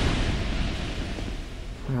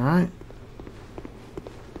 Alright.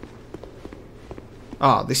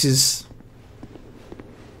 Ah, this is...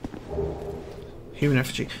 human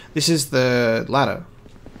effigy. This is the ladder.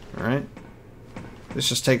 Alright. This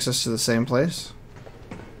just takes us to the same place.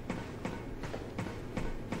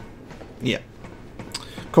 Yeah.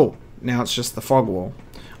 Cool. Now it's just the fog wall.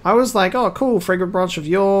 I was like, oh cool, fragrant branch of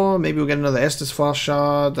yore. Maybe we'll get another Estus flask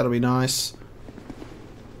shard. That'll be nice.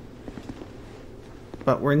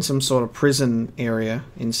 But we're in some sort of prison area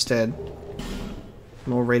instead.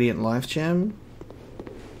 More radiant life gem.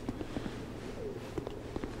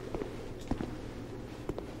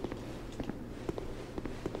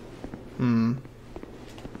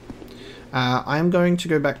 I'm going to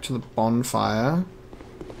go back to the bonfire,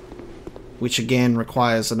 which again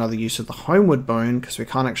requires another use of the homeward bone because we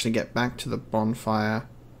can't actually get back to the bonfire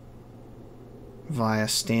via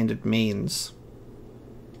standard means.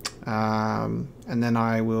 And then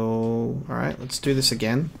I will... Alright, let's do this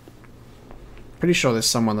again. Pretty sure there's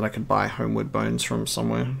someone that I could buy homeward bones from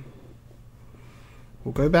somewhere.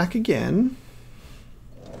 We'll go back again.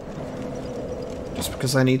 Just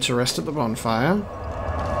because I need to rest at the bonfire.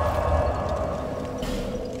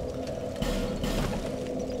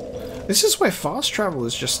 This is where fast travel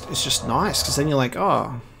is just nice, because then you're like,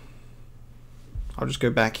 oh, I'll just go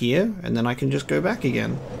back here, and then I can just go back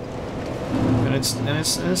again. And it's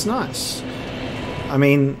nice. I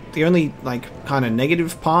mean, the only like kind of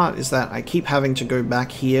negative part is that I keep having to go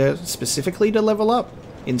back here specifically to level up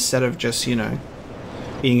instead of just, you know,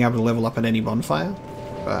 being able to level up at any bonfire.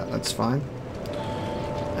 But that's fine.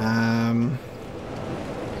 I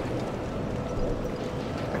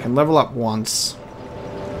can level up once.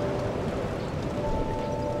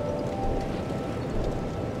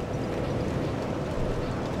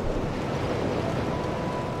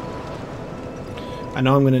 I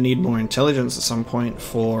know I'm going to need more intelligence at some point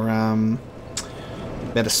for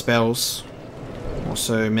better spells.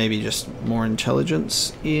 Also, maybe just more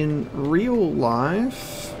intelligence in real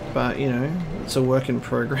life. But, you know, it's a work in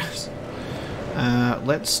progress.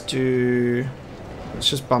 Let's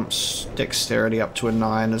just bump dexterity up to a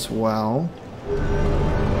 9 as well.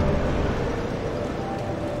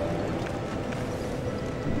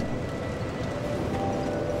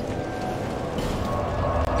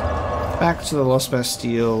 Back to the Lost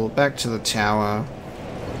Bastille, back to the tower.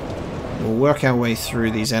 We'll work our way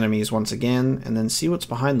through these enemies once again, and then see what's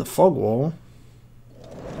behind the fog wall.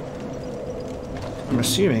 I'm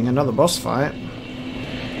assuming another boss fight.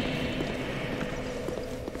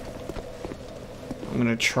 I'm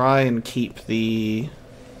gonna try and keep the...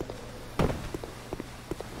 I'm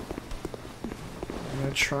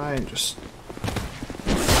gonna try and just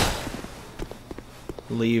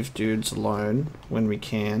leave dudes alone when we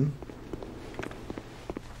can.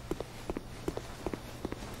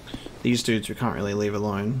 These dudes we can't really leave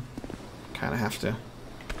alone. Kind of have to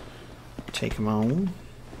take them on.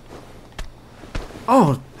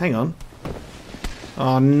 Oh, hang on.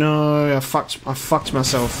 Oh no, I fucked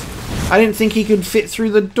myself. I didn't think he could fit through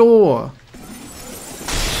the door.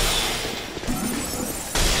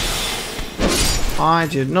 I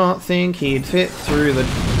did not think he'd fit through the...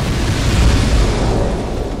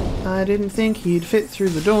 I didn't think he'd fit through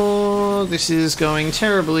the door. This is going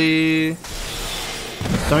terribly.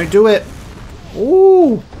 Don't do it.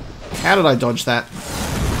 Ooh. How did I dodge that?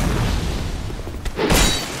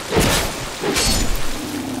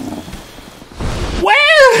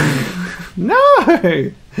 Where?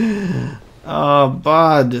 No. Oh,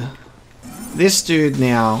 bud. This dude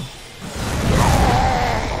now.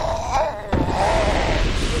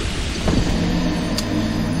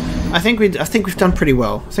 I think we've done pretty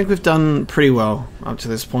well. I think we've done pretty well up to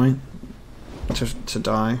this point. To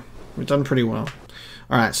die. We've done pretty well.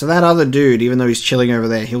 Alright, so that other dude, even though he's chilling over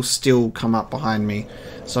there, he'll still come up behind me.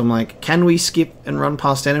 So I'm like, can we skip and run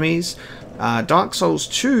past enemies? Dark Souls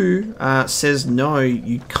 2 says no,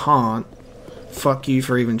 you can't. Fuck you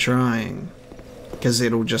for even trying. Because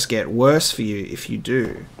it'll just get worse for you if you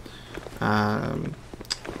do.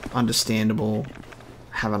 Understandable.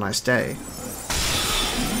 Have a nice day.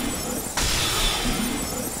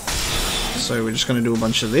 So we're just going to do a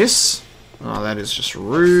bunch of this. Oh, that is just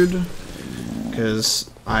rude. Because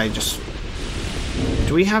I just...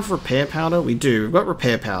 Do we have repair powder? We do. We've got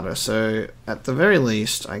repair powder. So at the very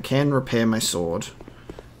least, I can repair my sword.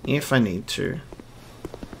 If I need to.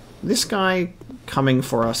 This guy coming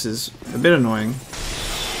for us is a bit annoying.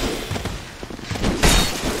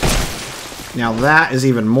 Now that is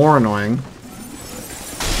even more annoying.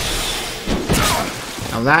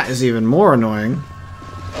 Now that is even more annoying.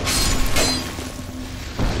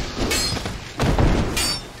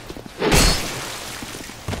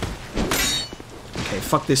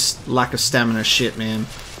 Fuck this lack of stamina shit, man.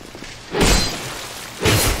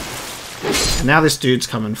 And now this dude's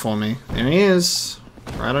coming for me. There he is.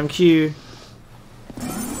 Right on cue.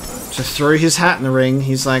 To throw his hat in the ring.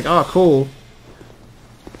 He's like, oh, cool.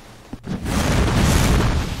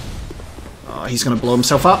 Oh, he's gonna blow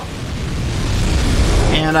himself up.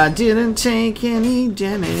 And I didn't take any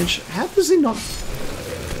damage. How does he not...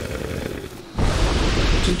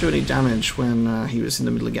 Didn't do any damage when he was in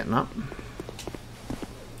the middle of getting up.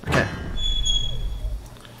 Okay.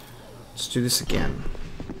 Let's do this again.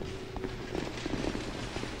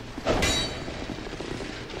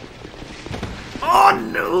 Oh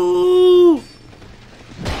no!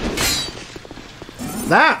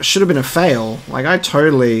 That should have been a fail. Like, I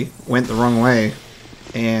totally went the wrong way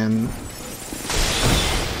and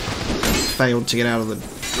failed to get out of the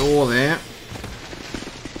door there.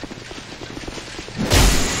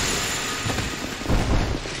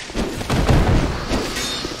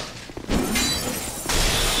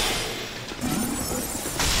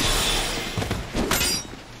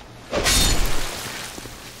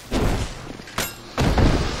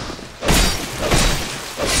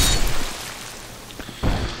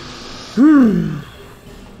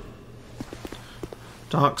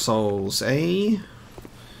 Dark Souls, eh?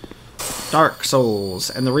 Dark Souls.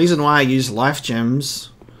 And the reason why I use life gems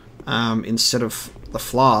instead of the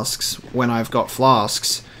flasks when I've got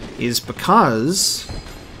flasks is because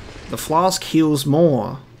the flask heals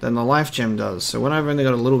more than the life gem does. So when I've only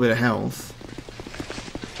got a little bit of health,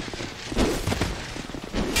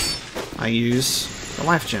 I use the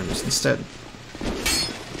life gems instead.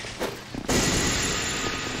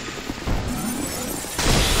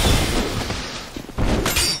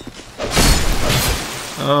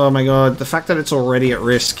 Oh my god, the fact that it's already at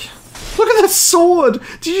risk. Look at that sword!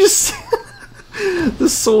 Did you just see the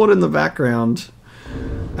sword in the background?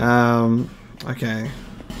 Okay.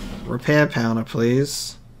 Repair powder,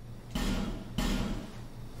 please.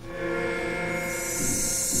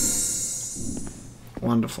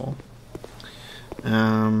 Wonderful.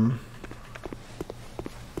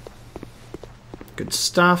 Good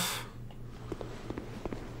stuff.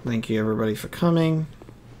 Thank you everybody for coming.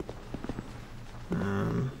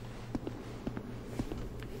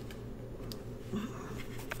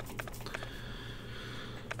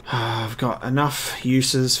 I've got enough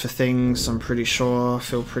uses for things, I'm pretty sure.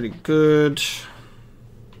 Feel pretty good.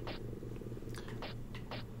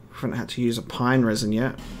 Haven't had to use a pine resin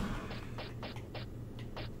yet.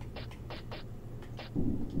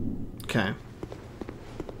 Okay.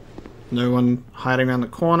 No one hiding around the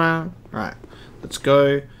corner. Right, let's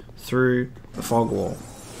go through the fog wall.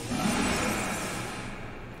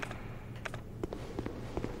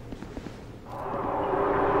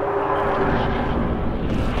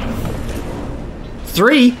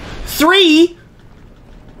 Three!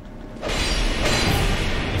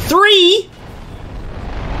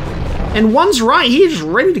 And one's right, he's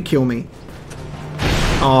ready to kill me.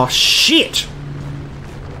 Oh shit!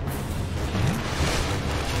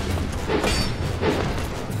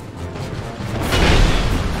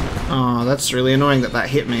 Oh, that's really annoying that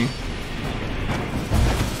hit me.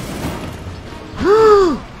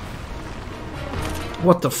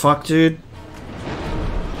 What the fuck, dude?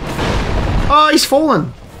 Oh, he's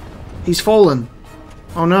fallen! He's fallen.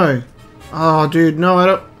 Oh no. Oh, dude, no, I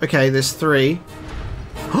don't... Okay, there's 3.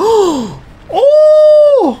 Oh!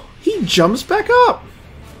 He jumps back up!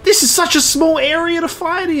 This is such a small area to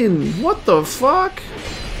fight in! What the fuck?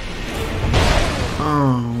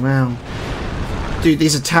 Oh, wow. Dude,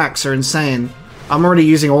 these attacks are insane. I'm already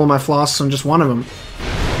using all of my flasks on just one of them.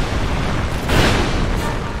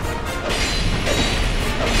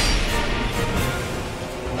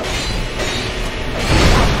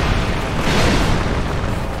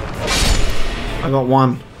 I got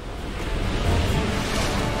one.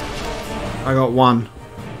 I got one.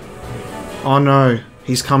 Oh no,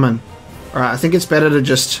 he's coming. Alright, I think it's better to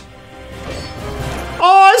just...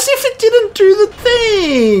 Oh, as if it didn't do the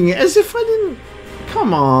thing! As if I didn't...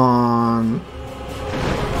 Come on.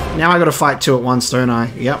 Now I gotta fight 2 at once, don't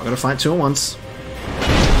I? Yep, I gotta fight 2 at once.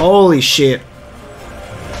 Holy shit.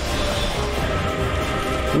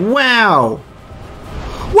 Wow!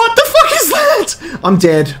 What the fuck is that? I'm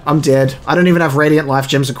dead. I'm dead. I don't even have Radiant Life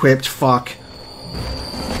Gems equipped. Fuck.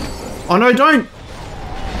 Oh no, don't!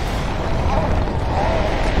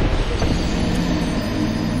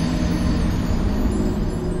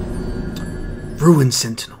 Ruin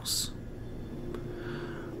Sentinels.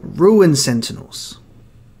 Ruin Sentinels.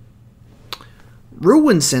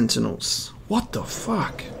 Ruin Sentinels. What the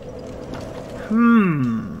fuck?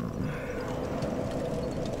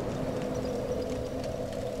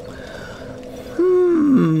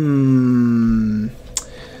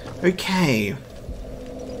 Okay.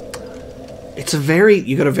 It's a very...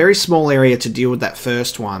 You got a very small area to deal with that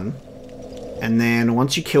first one. And then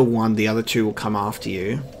once you kill one, the other 2 will come after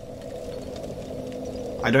you.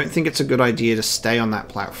 I don't think it's a good idea to stay on that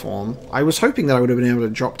platform. I was hoping that I would have been able to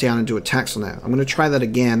drop down and do attacks on that. I'm going to try that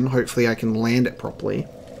again. Hopefully I can land it properly.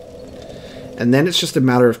 And then it's just a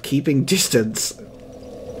matter of keeping distance.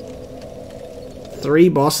 3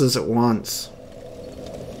 bosses at once.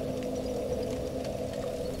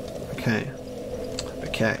 Okay.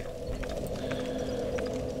 Okay.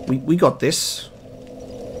 We got this.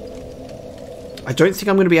 I don't think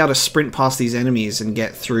I'm going to be able to sprint past these enemies and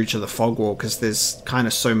get through to the fog wall because there's kind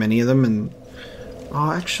of so many of them and...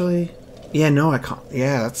 Oh, actually... Yeah, no, I can't.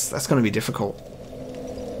 Yeah, that's going to be difficult.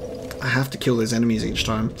 I have to kill those enemies each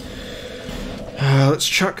time. Let's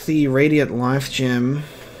chuck the Radiant Life Gem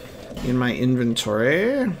in my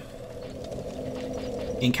inventory.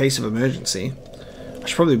 In case of emergency. I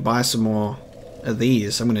should probably buy some more of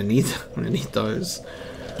these. I'm going to need those.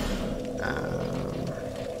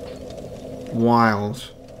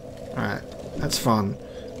 Wild. Alright, that's fun.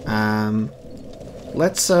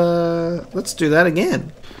 let's do that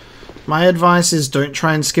again. My advice is don't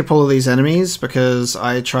try and skip all of these enemies, because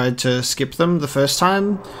I tried to skip them the first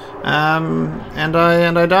time, and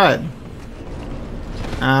I died.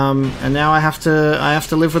 And now I have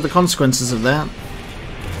to live with the consequences of that.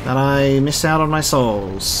 That I miss out on my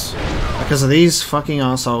souls because of these fucking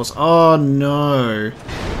assholes. Oh no!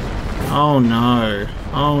 Oh no!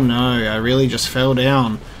 Oh no! I really just fell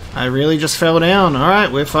down. I really just fell down. All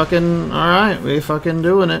right, we're fucking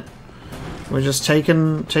doing it. We're just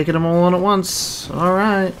taking them all on at once. All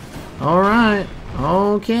right,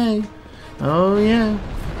 okay. Oh yeah.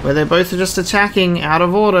 Where they're both just attacking out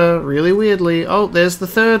of order, really weirdly. Oh, there's the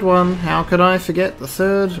third one. How could I forget the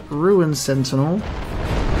third Ruin Sentinel?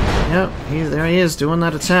 Yep, there he is doing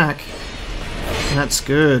that attack. That's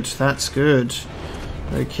good. That's good.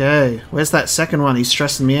 Okay, where's that second one? He's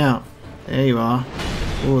stressing me out. There you are.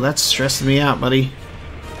 Oh, that's stressing me out, buddy.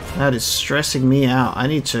 That is stressing me out. I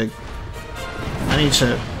need to.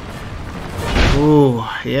 Ooh,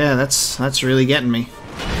 yeah, that's really getting me.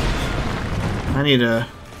 I need to.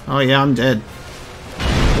 Oh yeah, I'm dead.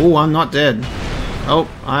 Oh, I'm not dead. Oh,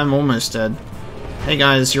 I'm almost dead. Hey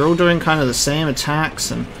guys, you're all doing kind of the same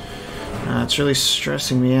attacks, and it's really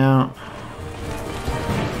stressing me out.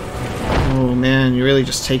 Oh man, you're really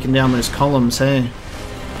just taking down those columns, hey?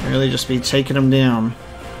 You really just be taking them down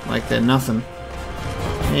like they're nothing.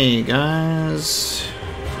 Hey guys.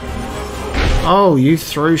 Oh, you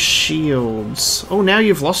throw shields. Oh, now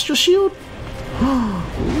you've lost your shield?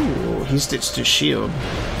 Ooh, he's ditched his shield.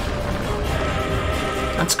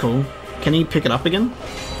 That's cool. Can he pick it up again?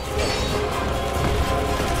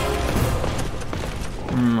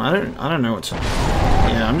 I don't know what to...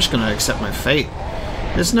 Yeah, I'm just gonna accept my fate.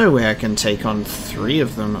 There's no way I can take on 3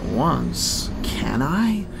 of them at once. Can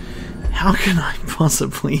I? How can I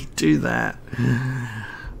possibly do that?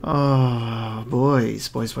 Oh, boys.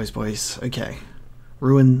 Okay.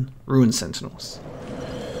 Ruin Sentinels.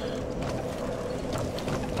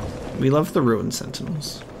 We love the Ruin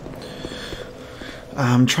Sentinels.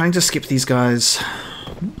 Trying to skip these guys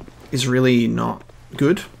is really not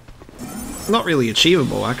good. Not really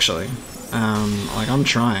achievable, actually. Like, I'm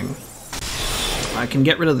trying. I can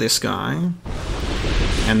get rid of this guy,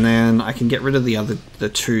 and then I can get rid of the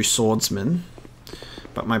 2 swordsmen.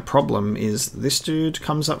 But my problem is this dude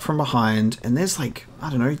comes up from behind, and there's like, I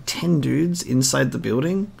don't know, 10 dudes inside the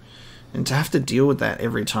building, and to have to deal with that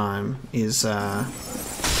every time is a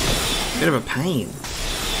bit of a pain.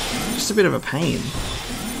 Just a bit of a pain.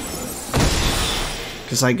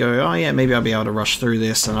 Because I go, oh yeah, maybe I'll be able to rush through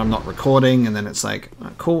this, and I'm not recording, and then it's like,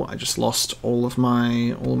 oh, cool, I just lost all of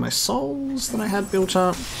my souls that I had built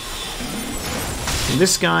up. And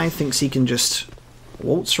this guy thinks he can just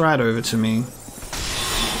waltz right over to me,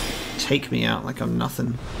 take me out like I'm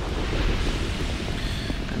nothing.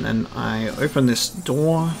 And then I open this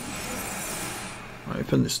door.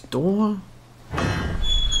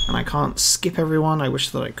 And I can't skip everyone. I wish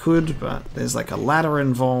that I could, but there's like a ladder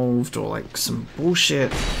involved or like some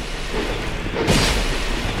bullshit.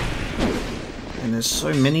 And there's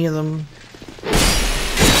so many of them.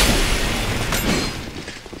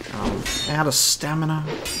 Out of stamina.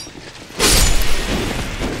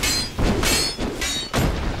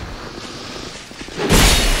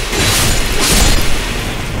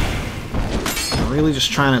 Really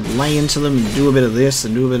just trying to lay into them and do a bit of this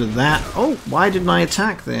and do a bit of that. Oh, why didn't I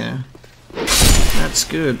attack there? That's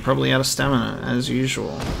good. Probably out of stamina, as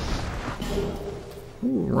usual.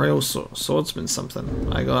 Ooh, Royal Swordsman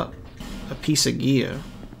something. I got a piece of gear.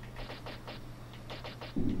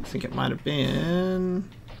 I think it might have been...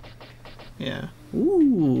 Yeah.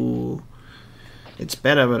 Ooh. It's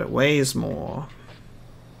better, but it weighs more.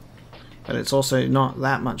 But it's also not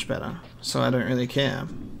that much better, so I don't really care.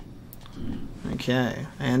 Okay,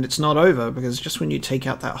 and it's not over, because just when you take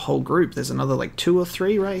out that whole group, there's another like 2 or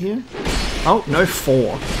 3 right here. Oh, no,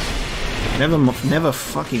 4. Never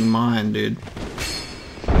fucking mind, dude.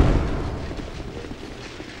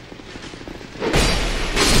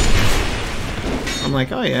 I'm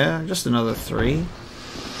like, oh yeah, just another 3.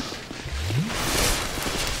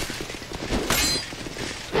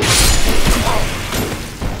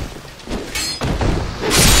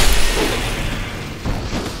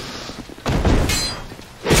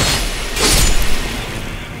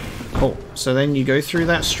 So then you go through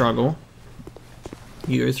that struggle.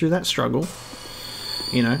 You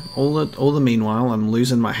know, all the meanwhile, I'm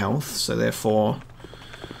losing my health, so therefore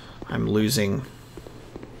I'm losing,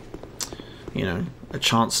 you know, a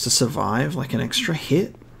chance to survive, like an extra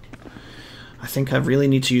hit. I think I really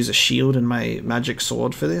need to use a shield and my magic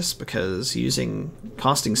sword for this, because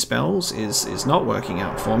casting spells is not working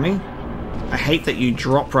out for me. I hate that you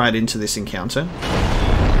drop right into this encounter.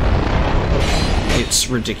 It's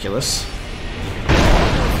ridiculous.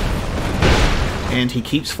 And he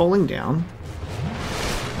keeps falling down.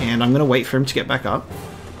 And I'm going to wait for him to get back up.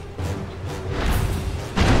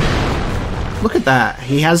 Look at that.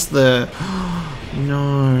 He has the...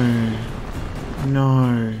 No.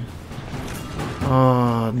 No.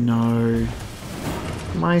 Oh, no.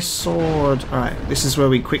 My sword. Alright, this is where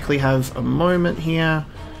we quickly have a moment here.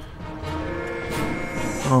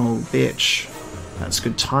 Oh, bitch. That's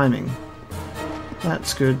good timing.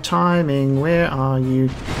 That's good timing. Where are you?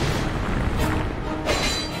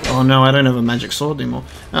 Oh no, I don't have a magic sword anymore.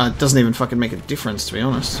 It doesn't even fucking make a difference, to be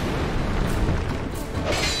honest.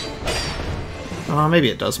 Oh, maybe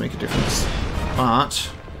it does make a difference.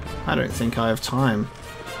 But I don't think I have time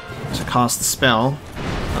to cast the spell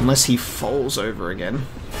unless he falls over again.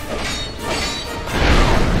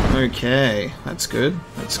 Okay, that's good.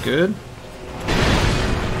 That's good.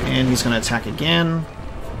 And he's going to attack again.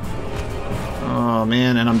 Oh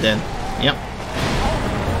man, and I'm dead. Yep.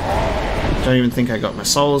 Don't even think I got my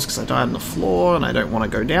souls because I died on the floor, and I don't want to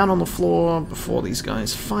go down on the floor before these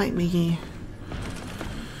guys fight me.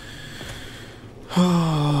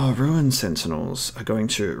 Oh, Ruin Sentinels are going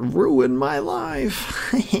to ruin my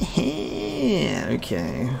life.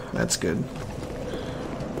 Okay, that's good.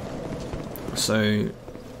 So,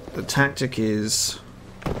 the tactic is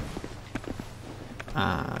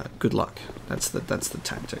good luck. That's the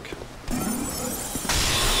tactic.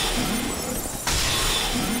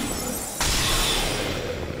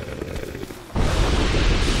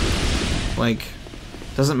 Like,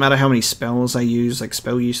 doesn't matter how many spells I use, like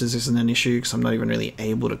spell uses isn't an issue because I'm not even really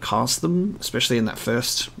able to cast them, especially in that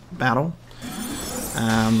first battle.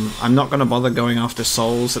 I'm not going to bother going after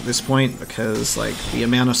souls at this point because like the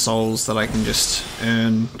amount of souls that I can just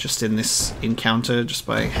earn just in this encounter just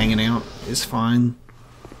by hanging out is fine.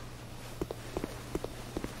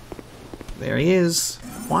 There he is.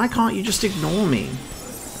 Why can't you just ignore me?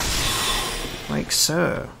 Like,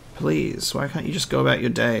 sir, please, why can't you just go about your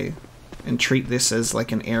day and treat this as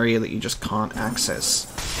like an area that you just can't access?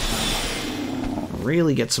 It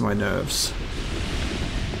really gets on my nerves.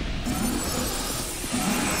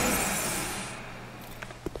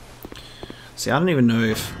 See, I don't even know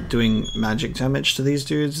if doing magic damage to these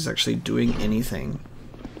dudes is actually doing anything.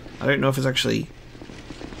 I don't know if it's actually...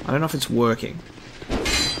 I don't know if it's working.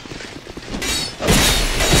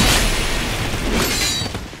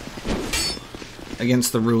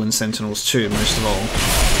 Against the Ruin Sentinels too, most of all.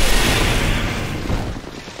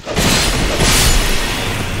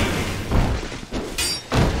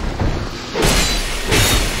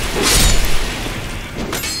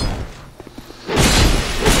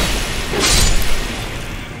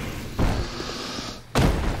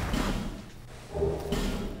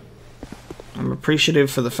 I'm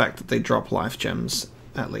appreciative for the fact that they drop life gems,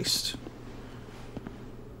 at least.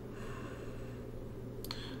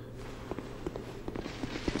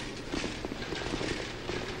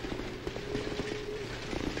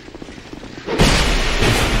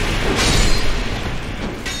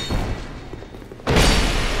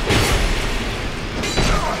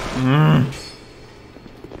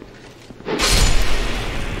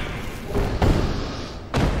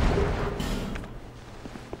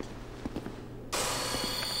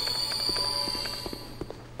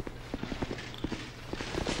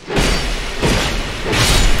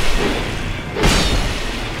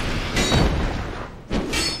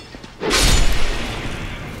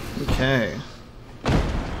 Okay.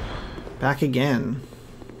 Back again.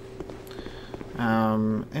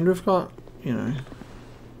 And we've got, you know...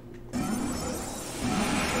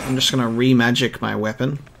 I'm just gonna re-magic my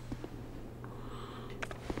weapon.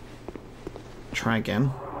 Try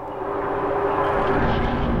again.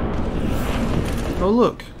 Oh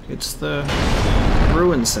look, it's the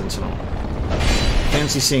Ruin Sentinel.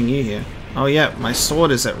 Fancy seeing you here. Oh yeah, my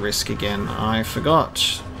sword is at risk again. I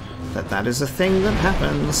forgot that is a thing that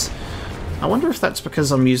happens. I wonder if that's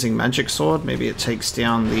because I'm using Magic Sword. Maybe it takes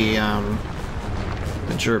down the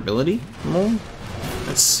durability more.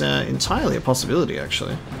 That's entirely a possibility,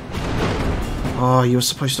 actually. Oh, you were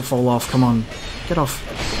supposed to fall off. Come on, get off,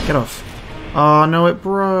 get off. Oh no, it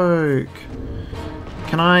broke.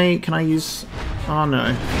 Can I use? Oh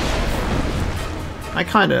no. I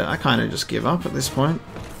kinda just give up at this point.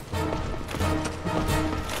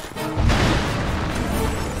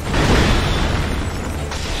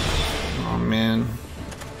 Oh man,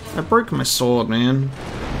 I broke my sword, man.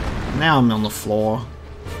 Now I'm on the floor.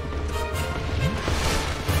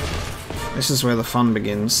 This is where the fun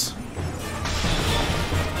begins.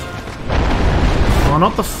 Oh,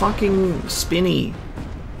 not the fucking spinny.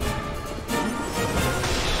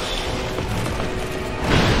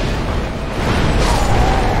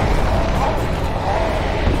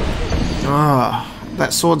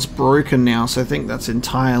 sword's broken now, so I think that's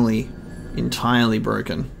entirely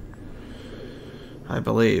broken. I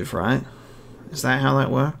believe, right? Is that how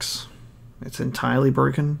that works? It's entirely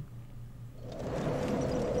broken?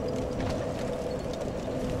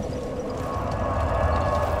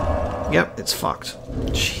 Yep, it's fucked.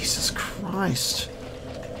 Jesus Christ.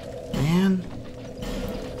 Man.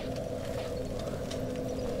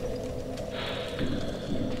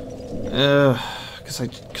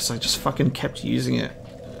 Because I just fucking kept using it.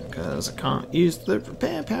 Because I can't use the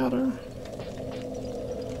repair powder.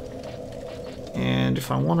 And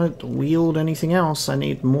if I want to wield anything else, I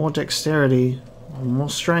need more dexterity or more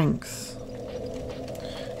strength.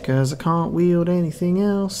 Because I can't wield anything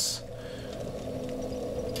else.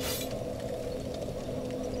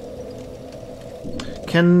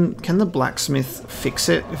 Can the blacksmith fix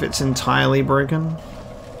it if it's entirely broken?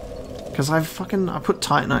 Because I put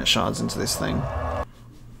titanite shards into this thing.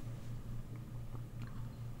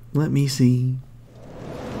 Let me see.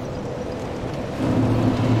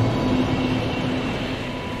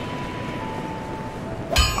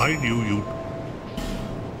 I knew you'd...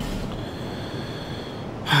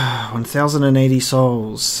 1080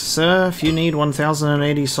 souls. Sir, if you need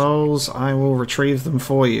 1080 souls, I will retrieve them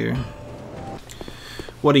for you.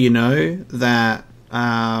 What do you know? That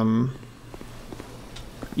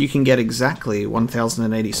you can get exactly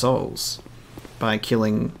 1080 souls by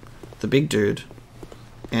killing the big dude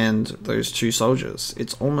and those two soldiers.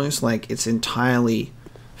 It's almost like it's entirely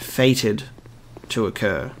fated to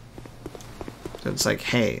occur. So it's like,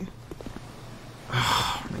 hey.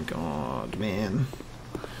 Oh my god, man.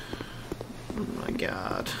 Oh my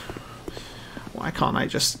god. Why can't I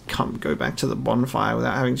just go back to the bonfire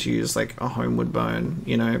without having to use like a homeward bone,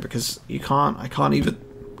 you know, because I can't even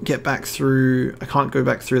get back through, I can't go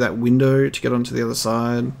back through that window to get onto the other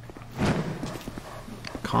side.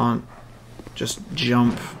 Can't just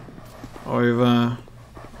jump over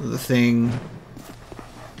the thing.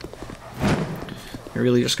 You're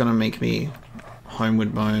really just gonna make me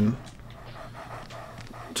homeward bone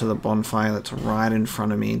to the bonfire that's right in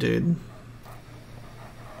front of me, dude.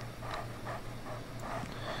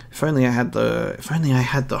 If only I had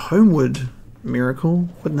the homeward miracle,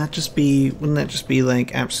 wouldn't that just be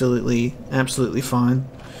like absolutely fine?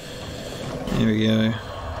 There we go.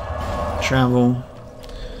 Travel.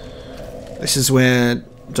 This is where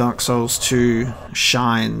Dark Souls 2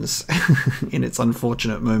 shines in its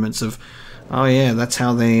unfortunate moments of, oh yeah, that's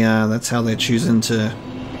how they're choosing to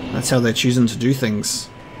do things.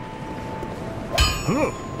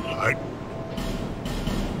 Oh,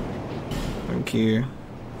 Thank you.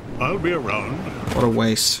 I'll be around. What a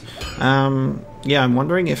waste. Yeah, I'm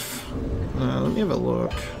wondering if... let me have a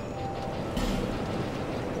look.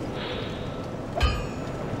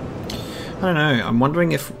 I don't know. I'm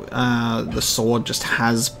wondering if the sword just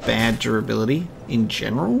has bad durability in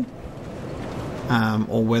general.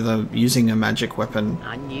 Or whether using a magic weapon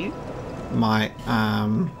might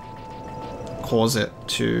cause it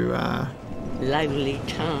to... Lonely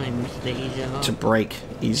times these are. To break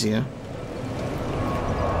easier.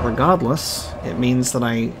 Regardless, it means that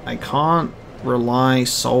I can't rely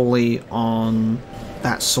solely on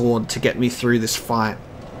that sword to get me through this fight.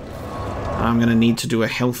 I'm going to need to do a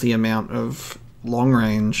healthy amount of long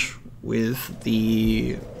range with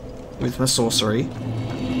my sorcery.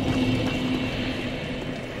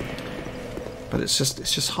 But it's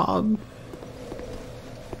just hard.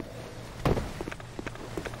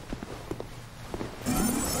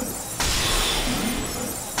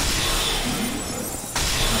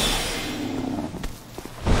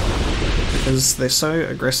 Because they're so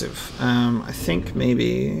aggressive. I think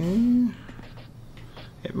maybe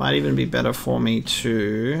it might even be better for me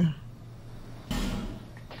to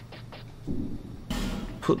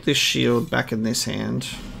put this shield back in this hand.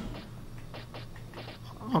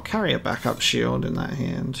 I'll carry a backup shield in that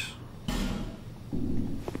hand.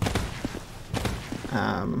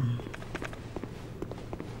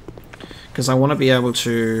 Because I want to be able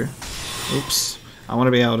to... Oops. I want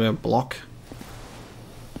to be able to block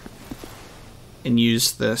and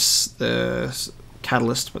use the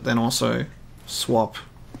catalyst, but then also swap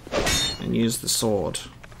and use the sword.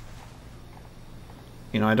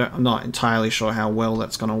 You know, I'm not entirely sure how well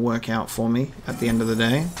that's going to work out for me at the end of the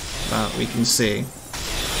day, but we can see.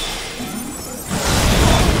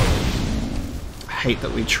 I hate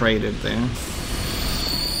that we traded there.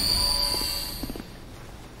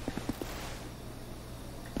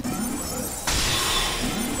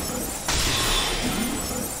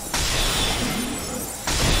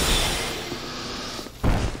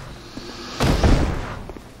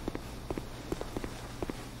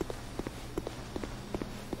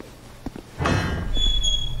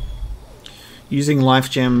 using life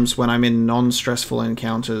gems when I'm in non-stressful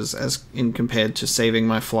encounters as in compared to saving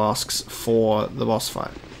my flasks for the boss fight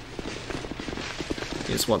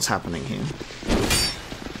is what's happening here.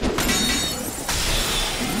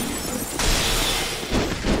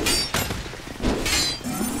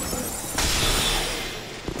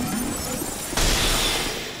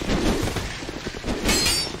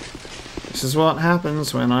 This is what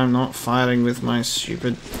happens when I'm not fighting with my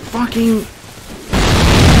stupid fucking...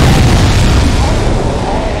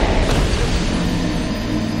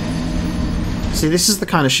 See, this is the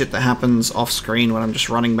kind of shit that happens off screen when I'm just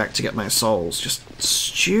running back to get my souls. Just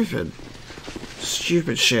stupid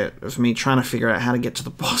shit of me trying to figure out how to get to the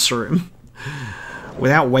boss room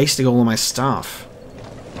without wasting all of my stuff.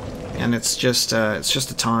 And it's just a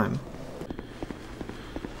time.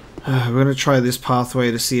 We're gonna try this pathway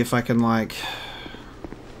to see if I can, like...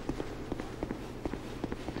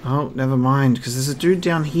 Oh, never mind, because there's a dude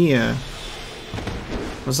down here.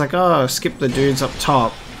 I was like, oh, skip the dudes up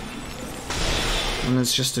top. And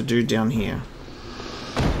there's just a dude down here.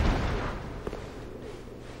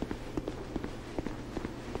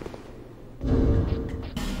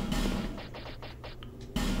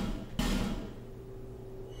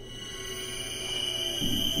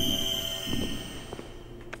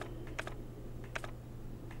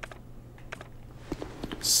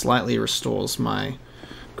 Slightly restores my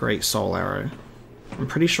great soul arrow. I'm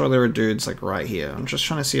pretty sure there are dudes like right here. I'm just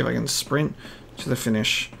trying to see if I can sprint to the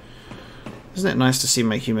finish. Isn't it nice to see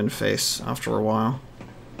my human face after a while?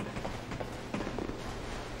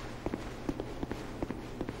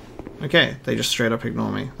 Okay, they just straight up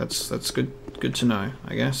ignore me. That's good to know,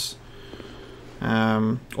 I guess.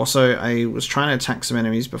 Also, I was trying to attack some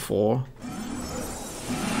enemies before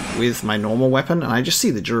with my normal weapon, and I just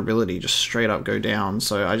see the durability just straight up go down,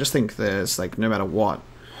 so I just think there's, like, no matter what,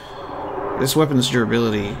 this weapon's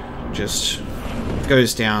durability just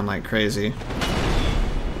goes down like crazy.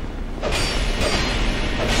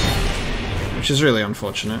 Which is really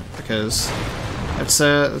unfortunate, because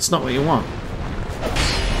that's not what you want.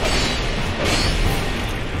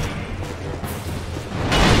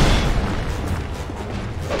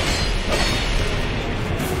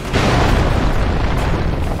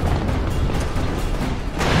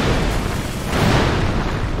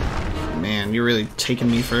 Man, you're really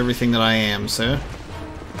taking me for everything that I am, sir.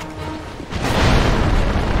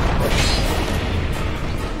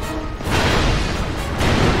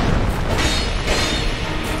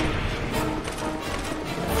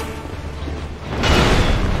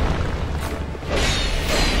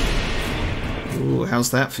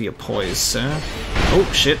 How's that for your poise, sir? Oh,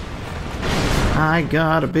 shit. I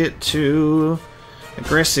got a bit too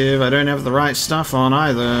aggressive. I don't have the right stuff on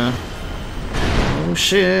either. Oh,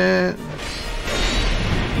 shit.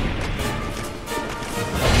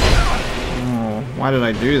 Oh, why did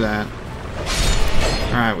I do that?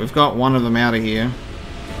 Alright, we've got one of them out of here.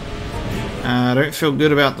 I don't feel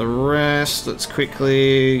good about the rest. Let's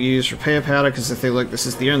quickly use repair powder because I feel like this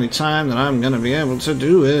is the only time that I'm going to be able to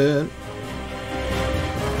do it.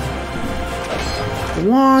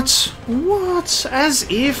 What? What? As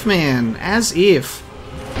if, man. As if.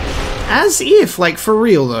 As if, like, for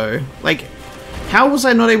real, though. Like, how was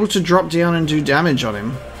I not able to drop down and do damage on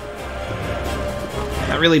him?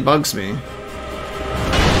 That really bugs me.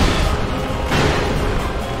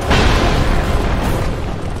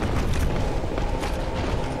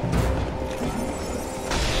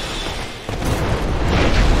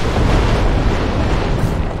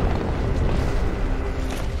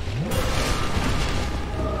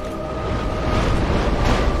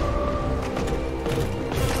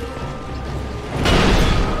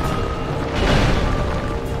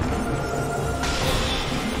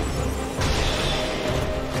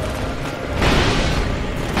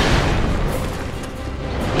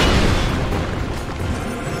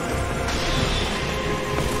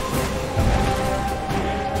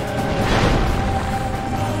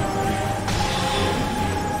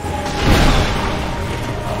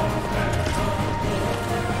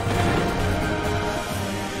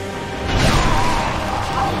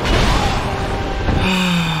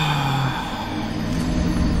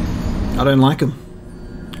 I don't like him.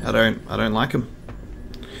 I don't like him.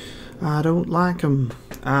 I don't like him.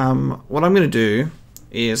 What I'm gonna do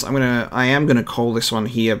is I am gonna call this one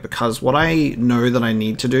here, because what I know that I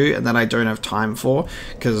need to do and that I don't have time for,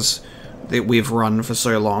 because we've run for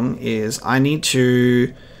so long, is I need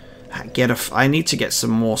to get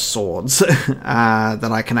some more swords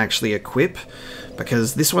that I can actually equip,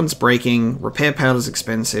 because this one's breaking. Repair powder's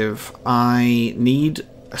expensive. I need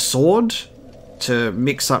a sword to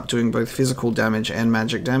mix up doing both physical damage and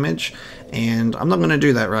magic damage, and I'm not going to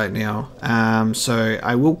do that right now. So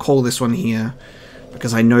I will call this one here,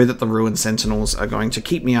 because I know that the Ruined Sentinels are going to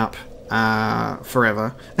keep me up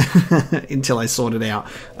forever until I sort it out.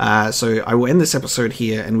 So I will end this episode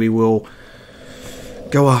here, and we will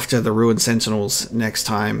go after the Ruined Sentinels next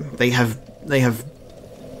time. They have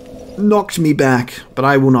knocked me back, but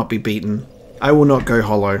I will not be beaten. I will not go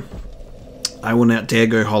hollow. I will not dare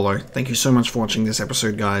go hollow. Thank you so much for watching this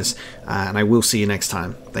episode, guys, and I will see you next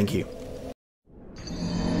time. Thank you.